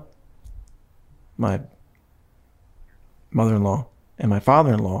Abuela, my mother-in-law, and my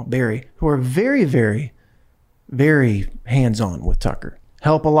father-in-law, Barry, who are very, very, very hands-on with Tucker,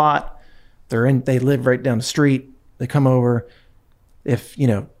 help a lot. They live right down the street. They come over. If,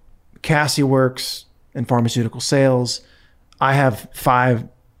 Cassie works in pharmaceutical sales, I have 5-6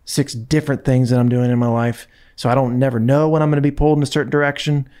 different things that I'm doing in my life. So I don't never know when I'm going to be pulled in a certain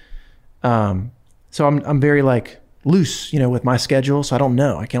direction. So I'm very like loose, with my schedule. So I don't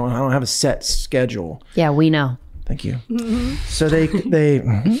know. I don't have a set schedule. Yeah, we know. Thank you. So they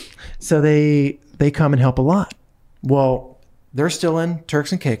come and help a lot. Well, they're still in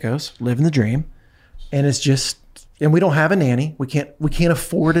Turks and Caicos, living the dream. And it's just, and we don't have a nanny. We can't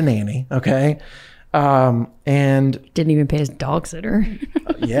afford a nanny. Okay. And didn't even pay his dog sitter.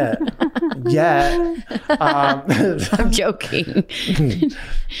 Yeah. I'm joking.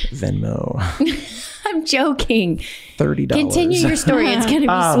 Venmo. I'm joking. $30. Continue your story. It's gonna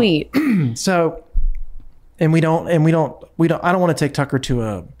be sweet. So, and we don't. I don't want to take Tucker to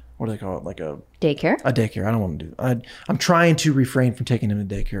a, what do they call it? Like a daycare. A daycare. I don't want to do. I'm trying to refrain from taking him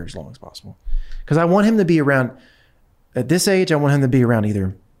to daycare as long as possible, because I want him to be around. At this age, I want him to be around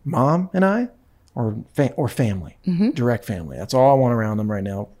either mom and I, or family, direct family. That's all I want around them right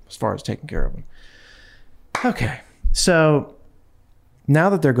now as far as taking care of them. Okay. So now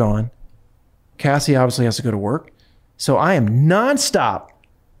that they're gone, Cassie obviously has to go to work. So I am nonstop,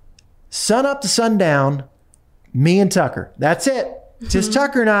 sun up to sundown, me and Tucker. That's it. Just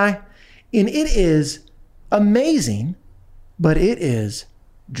Tucker and I. And it is amazing, but it is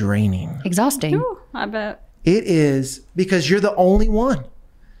draining. Exhausting. Ooh, I bet. It is, because you're the only one.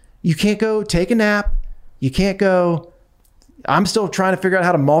 You can't go take a nap. You can't go, I'm still trying to figure out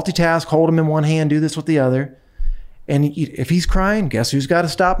how to multitask, hold him in one hand, do this with the other. And if he's crying, guess who's got to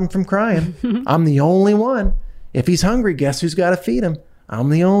stop him from crying? I'm the only one. If he's hungry, guess who's got to feed him? I'm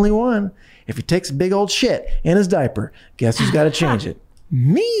the only one. If he takes a big old shit in his diaper, guess who's got to change it?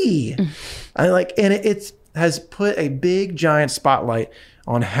 Me. And it has put a big giant spotlight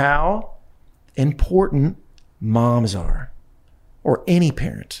on how important moms are, or any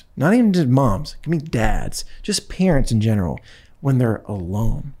parent, not even just moms, it can be dads, just parents in general, when they're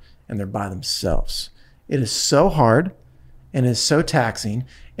alone and they're by themselves. It is so hard and it's so taxing,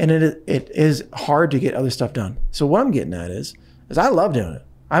 and it is hard to get other stuff done. So what I'm getting at is I love doing it.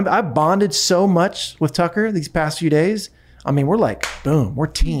 I bonded so much with Tucker these past few days. I mean, we're like, boom, we're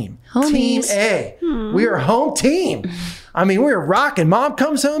team. Homies. Team A. We are home team. I mean, we're rocking. Mom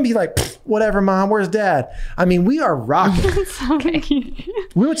comes home, be like, whatever, Mom, where's Dad? I mean, we are rocking.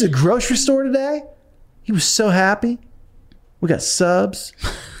 We went to the grocery store today. He was so happy. We got subs.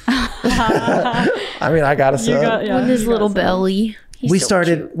 I mean, I got a sub. With his little belly. We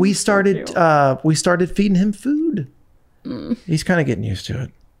started feeding him food. He's kind of getting used to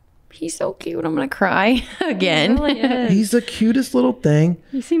it. He's so cute. I'm going to cry again. He really is. He's the cutest little thing.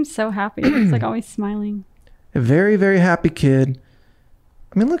 He seems so happy. He's like always smiling. A very, very happy kid.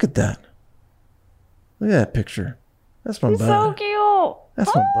 I mean, look at that. Look at that picture. That's my He's bud. so cute.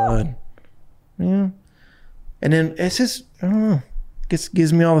 That's my bud. Yeah. And then it's just, I don't know,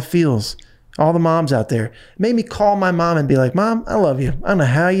 gives me all the feels. All the moms out there. It made me call my mom and be like, Mom, I love you. I don't know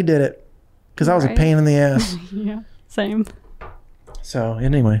how you did it. Because I was a pain in the ass. Yeah, same. So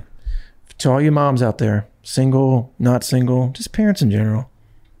anyway, to all you moms out there, single, not single, just parents in general,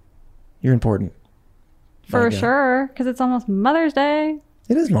 you're important. For sure, because it's almost Mother's Day.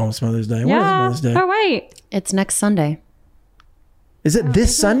 It is almost Mother's Day. When is Yeah. Mother's Day? Oh, wait. It's next Sunday. Is it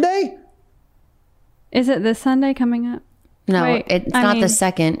this Sunday? Is it this Sunday coming up? No, Wait, it's I not mean, the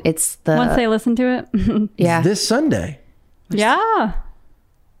second. It's the... Once they listen to it. Yeah. It's this Sunday. Yeah.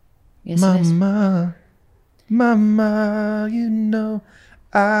 Yes, Mama, Mama, you know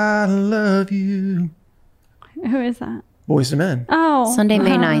I love you. Who is that? Boys to Men. Oh. Sunday,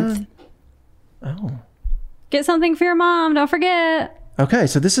 May 9th. Oh. Get something for your mom. Don't forget. Okay,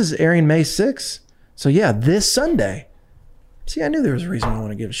 so this is airing May 6th. So yeah, this Sunday. See, I knew there was a reason I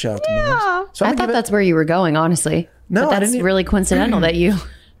want to give a shout out to moms. So I thought that's where you were going, honestly. No, but I that's didn't- really coincidental that you...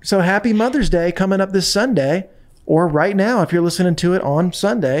 So happy Mother's Day coming up this Sunday, or right now if you're listening to it on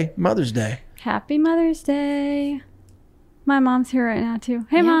Sunday, Mother's Day. Happy Mother's Day. My mom's here right now, too.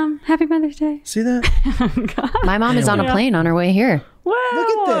 Hey, Mom. Happy Mother's Day. See that? My mom is on a plane on her way here. Wow.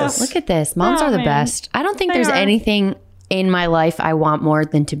 Look at this. Look at this. Moms Oh, are the man. best. I don't think They there's are. anything in my life I want more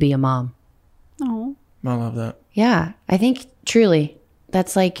than to be a mom. Oh. I love that. Yeah, I think truly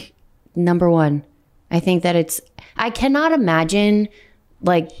that's like number one. I think that I cannot imagine,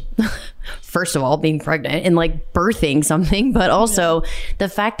 like, first of all, being pregnant and like birthing something, but also the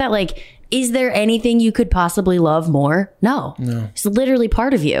fact that, like, is there anything you could possibly love more? No. It's literally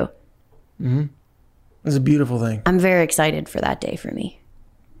part of you. Mm-hmm. It's a beautiful thing. I'm very excited for that day for me.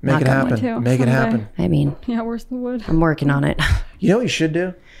 Make it Knock on wood. happen. Make it happen. I mean, Yeah, where's the wood? I'm working on it. You know what you should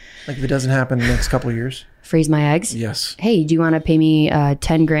do? Like if it doesn't happen in the next couple of years? Freeze my eggs? Yes. Hey, do you want to pay me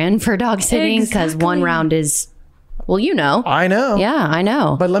 10 grand for dog sitting? Because one Exactly. round is, well, you know. I know. Yeah, I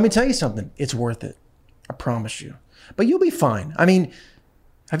know. But let me tell you something. It's worth it. I promise you. But you'll be fine. I mean,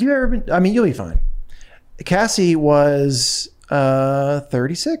 have you ever been? I mean, you'll be fine. Cassie was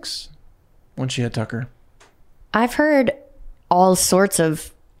 36 when she had Tucker. I've heard all sorts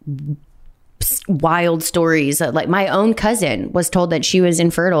of wild stories. Like my own cousin was told that she was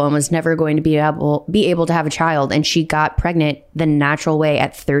infertile and was never going to be able to have a child, and she got pregnant the natural way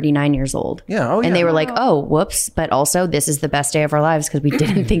at 39 years old. Yeah. Oh, And they yeah. were like, "Oh, whoops!" But also, this is the best day of our lives because we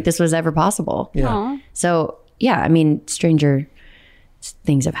didn't think this was ever possible. Yeah. Aw. So yeah, I mean, stranger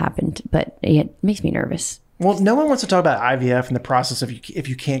things have happened, but it makes me nervous. Well, no one wants to talk about IVF and the process of if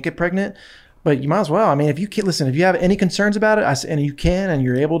you can't get pregnant, but you might as well. I mean, if you can, listen, if you have any concerns about it, and you can, and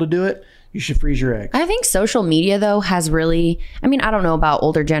you're able to do it, you should freeze your eggs. I think social media, though, has really, I mean, I don't know about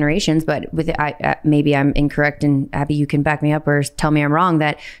older generations, but maybe I'm incorrect, and Abby, you can back me up or tell me I'm wrong,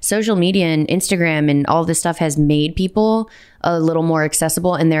 that social media and Instagram and all this stuff has made people a little more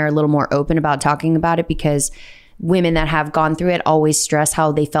accessible, and they're a little more open about talking about it, because women that have gone through it always stress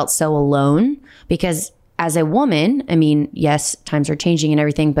how they felt so alone, because as a woman, I mean, yes, times are changing and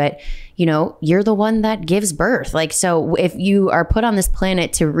everything, but you know, you're the one that gives birth. Like, so if you are put on this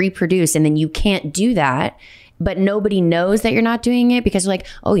planet to reproduce and then you can't do that, but nobody knows that you're not doing it because they're like,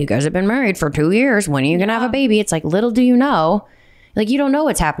 oh, you guys have been married for 2 years. When are you going to have a baby? It's like, little do you know, like, you don't know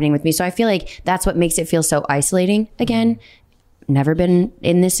what's happening with me. So I feel like that's what makes it feel so isolating. Again, never been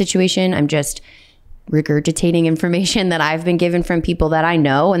in this situation. I'm just regurgitating information that I've been given from people that I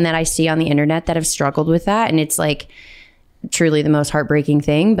know and that I see on the internet that have struggled with that. And it's like truly the most heartbreaking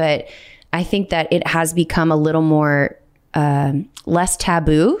thing. But I think that it has become a little more less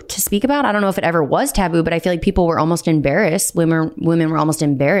taboo to speak about. I don't know if it ever was taboo, but I feel like people were almost embarrassed. Women were almost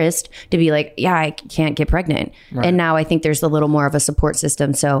embarrassed to be like, yeah, I can't get pregnant. Right. And now I think there's a little more of a support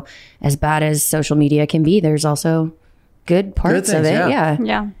system. So as bad as social media can be, there's also good parts of it.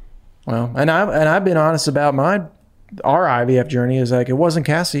 Yeah. Well, and I've been honest about our IVF journey. Is like, it wasn't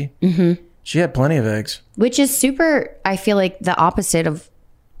Cassie. Mm-hmm. She had plenty of eggs, which is super. I feel like the opposite of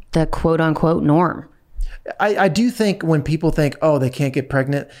the quote unquote norm. I do think when people think, oh, they can't get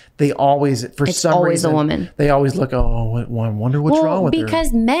pregnant, they always, for it's some always reason, a woman. They always look, oh, I wonder what's wrong with her.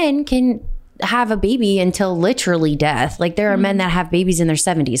 Because men can have a baby until literally death. Like, there are men that have babies in their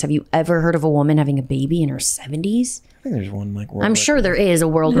 70s. Have you ever heard of a woman having a baby in her 70s? I think there's one like world I'm record. sure there is a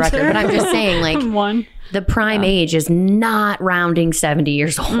world record, but I'm just saying, like, the prime age is not rounding 70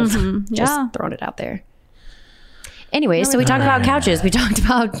 years old. Mm-hmm. Just throwing it out there. Anyway, so we talked about couches. We talked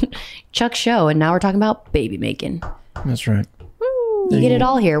about Chuck's show, and now we're talking about baby making. That's right. You get it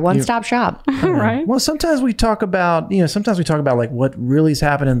all here. One-stop shop. Right. Well, sometimes we talk about, like what really is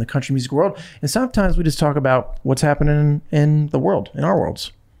happening in the country music world. And sometimes we just talk about what's happening in the world, in our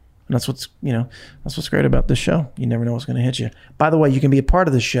worlds. And that's what's great about this show. You never know what's going to hit you. By the way, you can be a part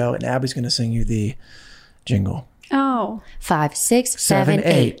of this show, and Abby's going to sing you the jingle. Oh. 5, 6, 7,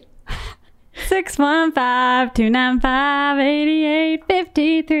 8.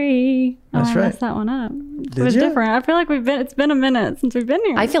 615-295-8853. That's right. I messed that one up. Did It was you? different. I feel like it's been a minute since we've been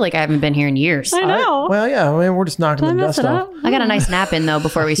here. I feel like I haven't been here in years. I know. Well, yeah. I mean, we're just knocking the dust off. I got a nice nap in, though,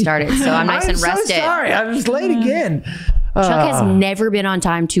 before we started, so I'm nice and rested. So sorry. I was late again. Chuck has never been on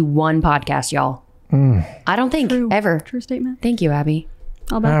time to one podcast, y'all. I don't think ever. True statement. Thank you, Abby.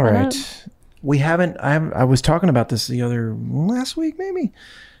 I'll back All that right. up. We haven't, I was talking about this last week, maybe,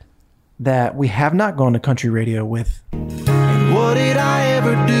 that we have not gone to country radio with. And what did I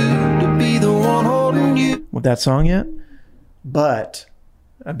ever do to be the one holding you? With that song yet? But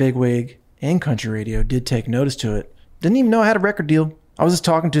a bigwig in country radio did take notice to it. Didn't even know I had a record deal. I was just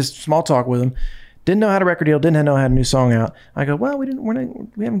talking to small talk with him. Didn't know I had a record deal. Didn't know I had a new song out. I go, well, we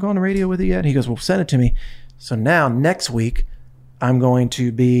haven't gone to radio with it yet. He goes, well, send it to me. So now next week, I'm going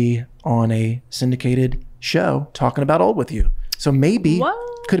to be on a syndicated show talking about Old With You. So maybe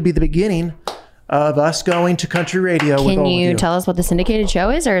could be the beginning of us going to country radio with Old With You. Can you tell us what the syndicated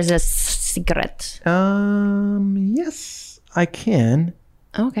show is, or is this secret? Yes, I can.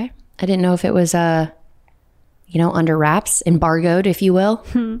 Okay. I didn't know if it was, under wraps, embargoed, if you will.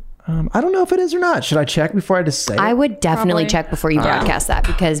 I don't know if it is or not. Should I check before I just say it? I would definitely check before you broadcast that,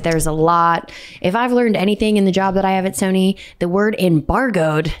 because there's a lot. If I've learned anything in the job that I have at Sony, the word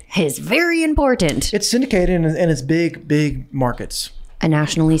embargoed is very important. It's syndicated and it's big markets. A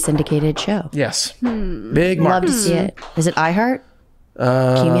nationally syndicated show. Yes. Big markets. Love to see it. Is it iHeart?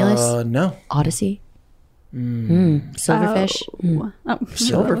 Cumulus? No. Odyssey? Silverfish?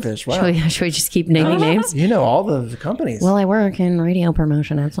 Silverfish. Wow. Should we just keep naming names? You know all the companies. Well, I work in radio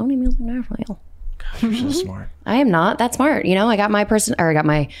promotion at Sony Music Nashville. Gosh, you're so smart. I am not that smart. I got my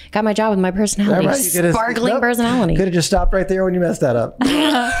got my job with my personality. Right? Sparkling personality. Could have just stopped right there when you messed that up.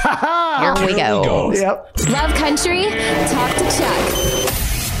 Here we go. Yep. Love country? Talk to Chuck.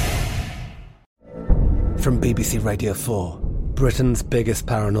 From BBC Radio 4, Britain's biggest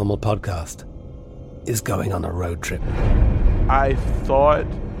paranormal podcast is going on a road trip. I thought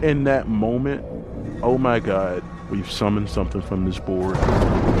in that moment, oh my God, we've summoned something from this board.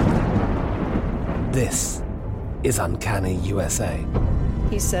 This is Uncanny USA.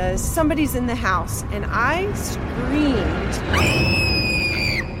 He says, somebody's in the house, and I screamed.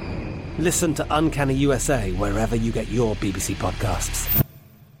 Listen to Uncanny USA wherever you get your BBC podcasts,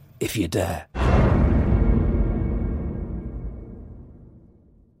 if you dare.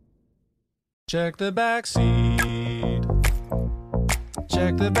 Check the back seat.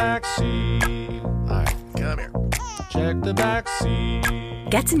 Check the back seat. All right, come here. Check the back seat.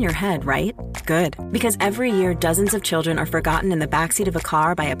 Gets in your head, right? good. Because every year, dozens of children are forgotten in the backseat of a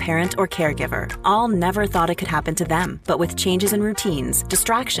car by a parent or caregiver. All never thought it could happen to them. But with changes in routines,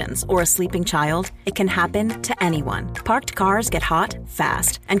 distractions, or a sleeping child, it can happen to anyone. Parked cars get hot,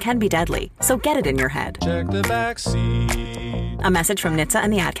 fast, and can be deadly. So get it in your head. Check the backseat. A message from NHTSA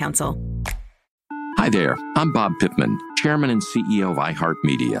and the Ad Council. Hi there, I'm Bob Pittman, Chairman and CEO of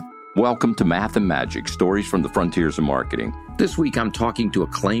iHeartMedia. Welcome to Math and Magic, Stories from the Frontiers of Marketing. This week I'm talking to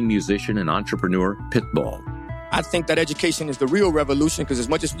acclaimed musician and entrepreneur, Pitbull. I think that education is the real revolution, because as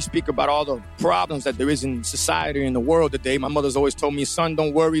much as we speak about all the problems that there is in society and the world today, my mother's always told me, son,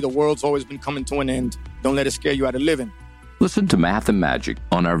 don't worry, the world's always been coming to an end. Don't let it scare you out of living. Listen to Math and Magic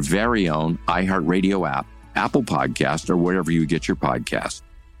on our very own iHeartRadio app, Apple Podcast, or wherever you get your podcasts.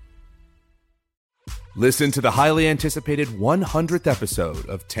 Listen to the highly anticipated 100th episode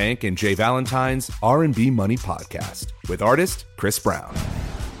of Tank and Jay Valentine's R&B Money Podcast with artist Chris Brown.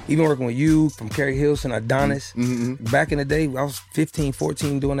 Even working with you, from Carrie Hilson, Adonis, back in the day, I was 15,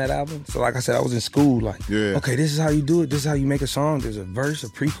 14 doing that album. So like I said, I was in school like, okay, this is how you do it. This is how you make a song. There's a verse, a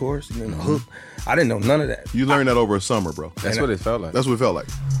pre-chorus, and then a hook. I didn't know none of that. You learned that over a summer, bro. That's what it felt like. That's what it felt like.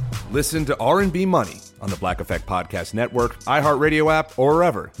 Listen to R&B Money on the Black Effect Podcast Network, iHeartRadio app, or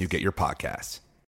wherever you get your podcasts.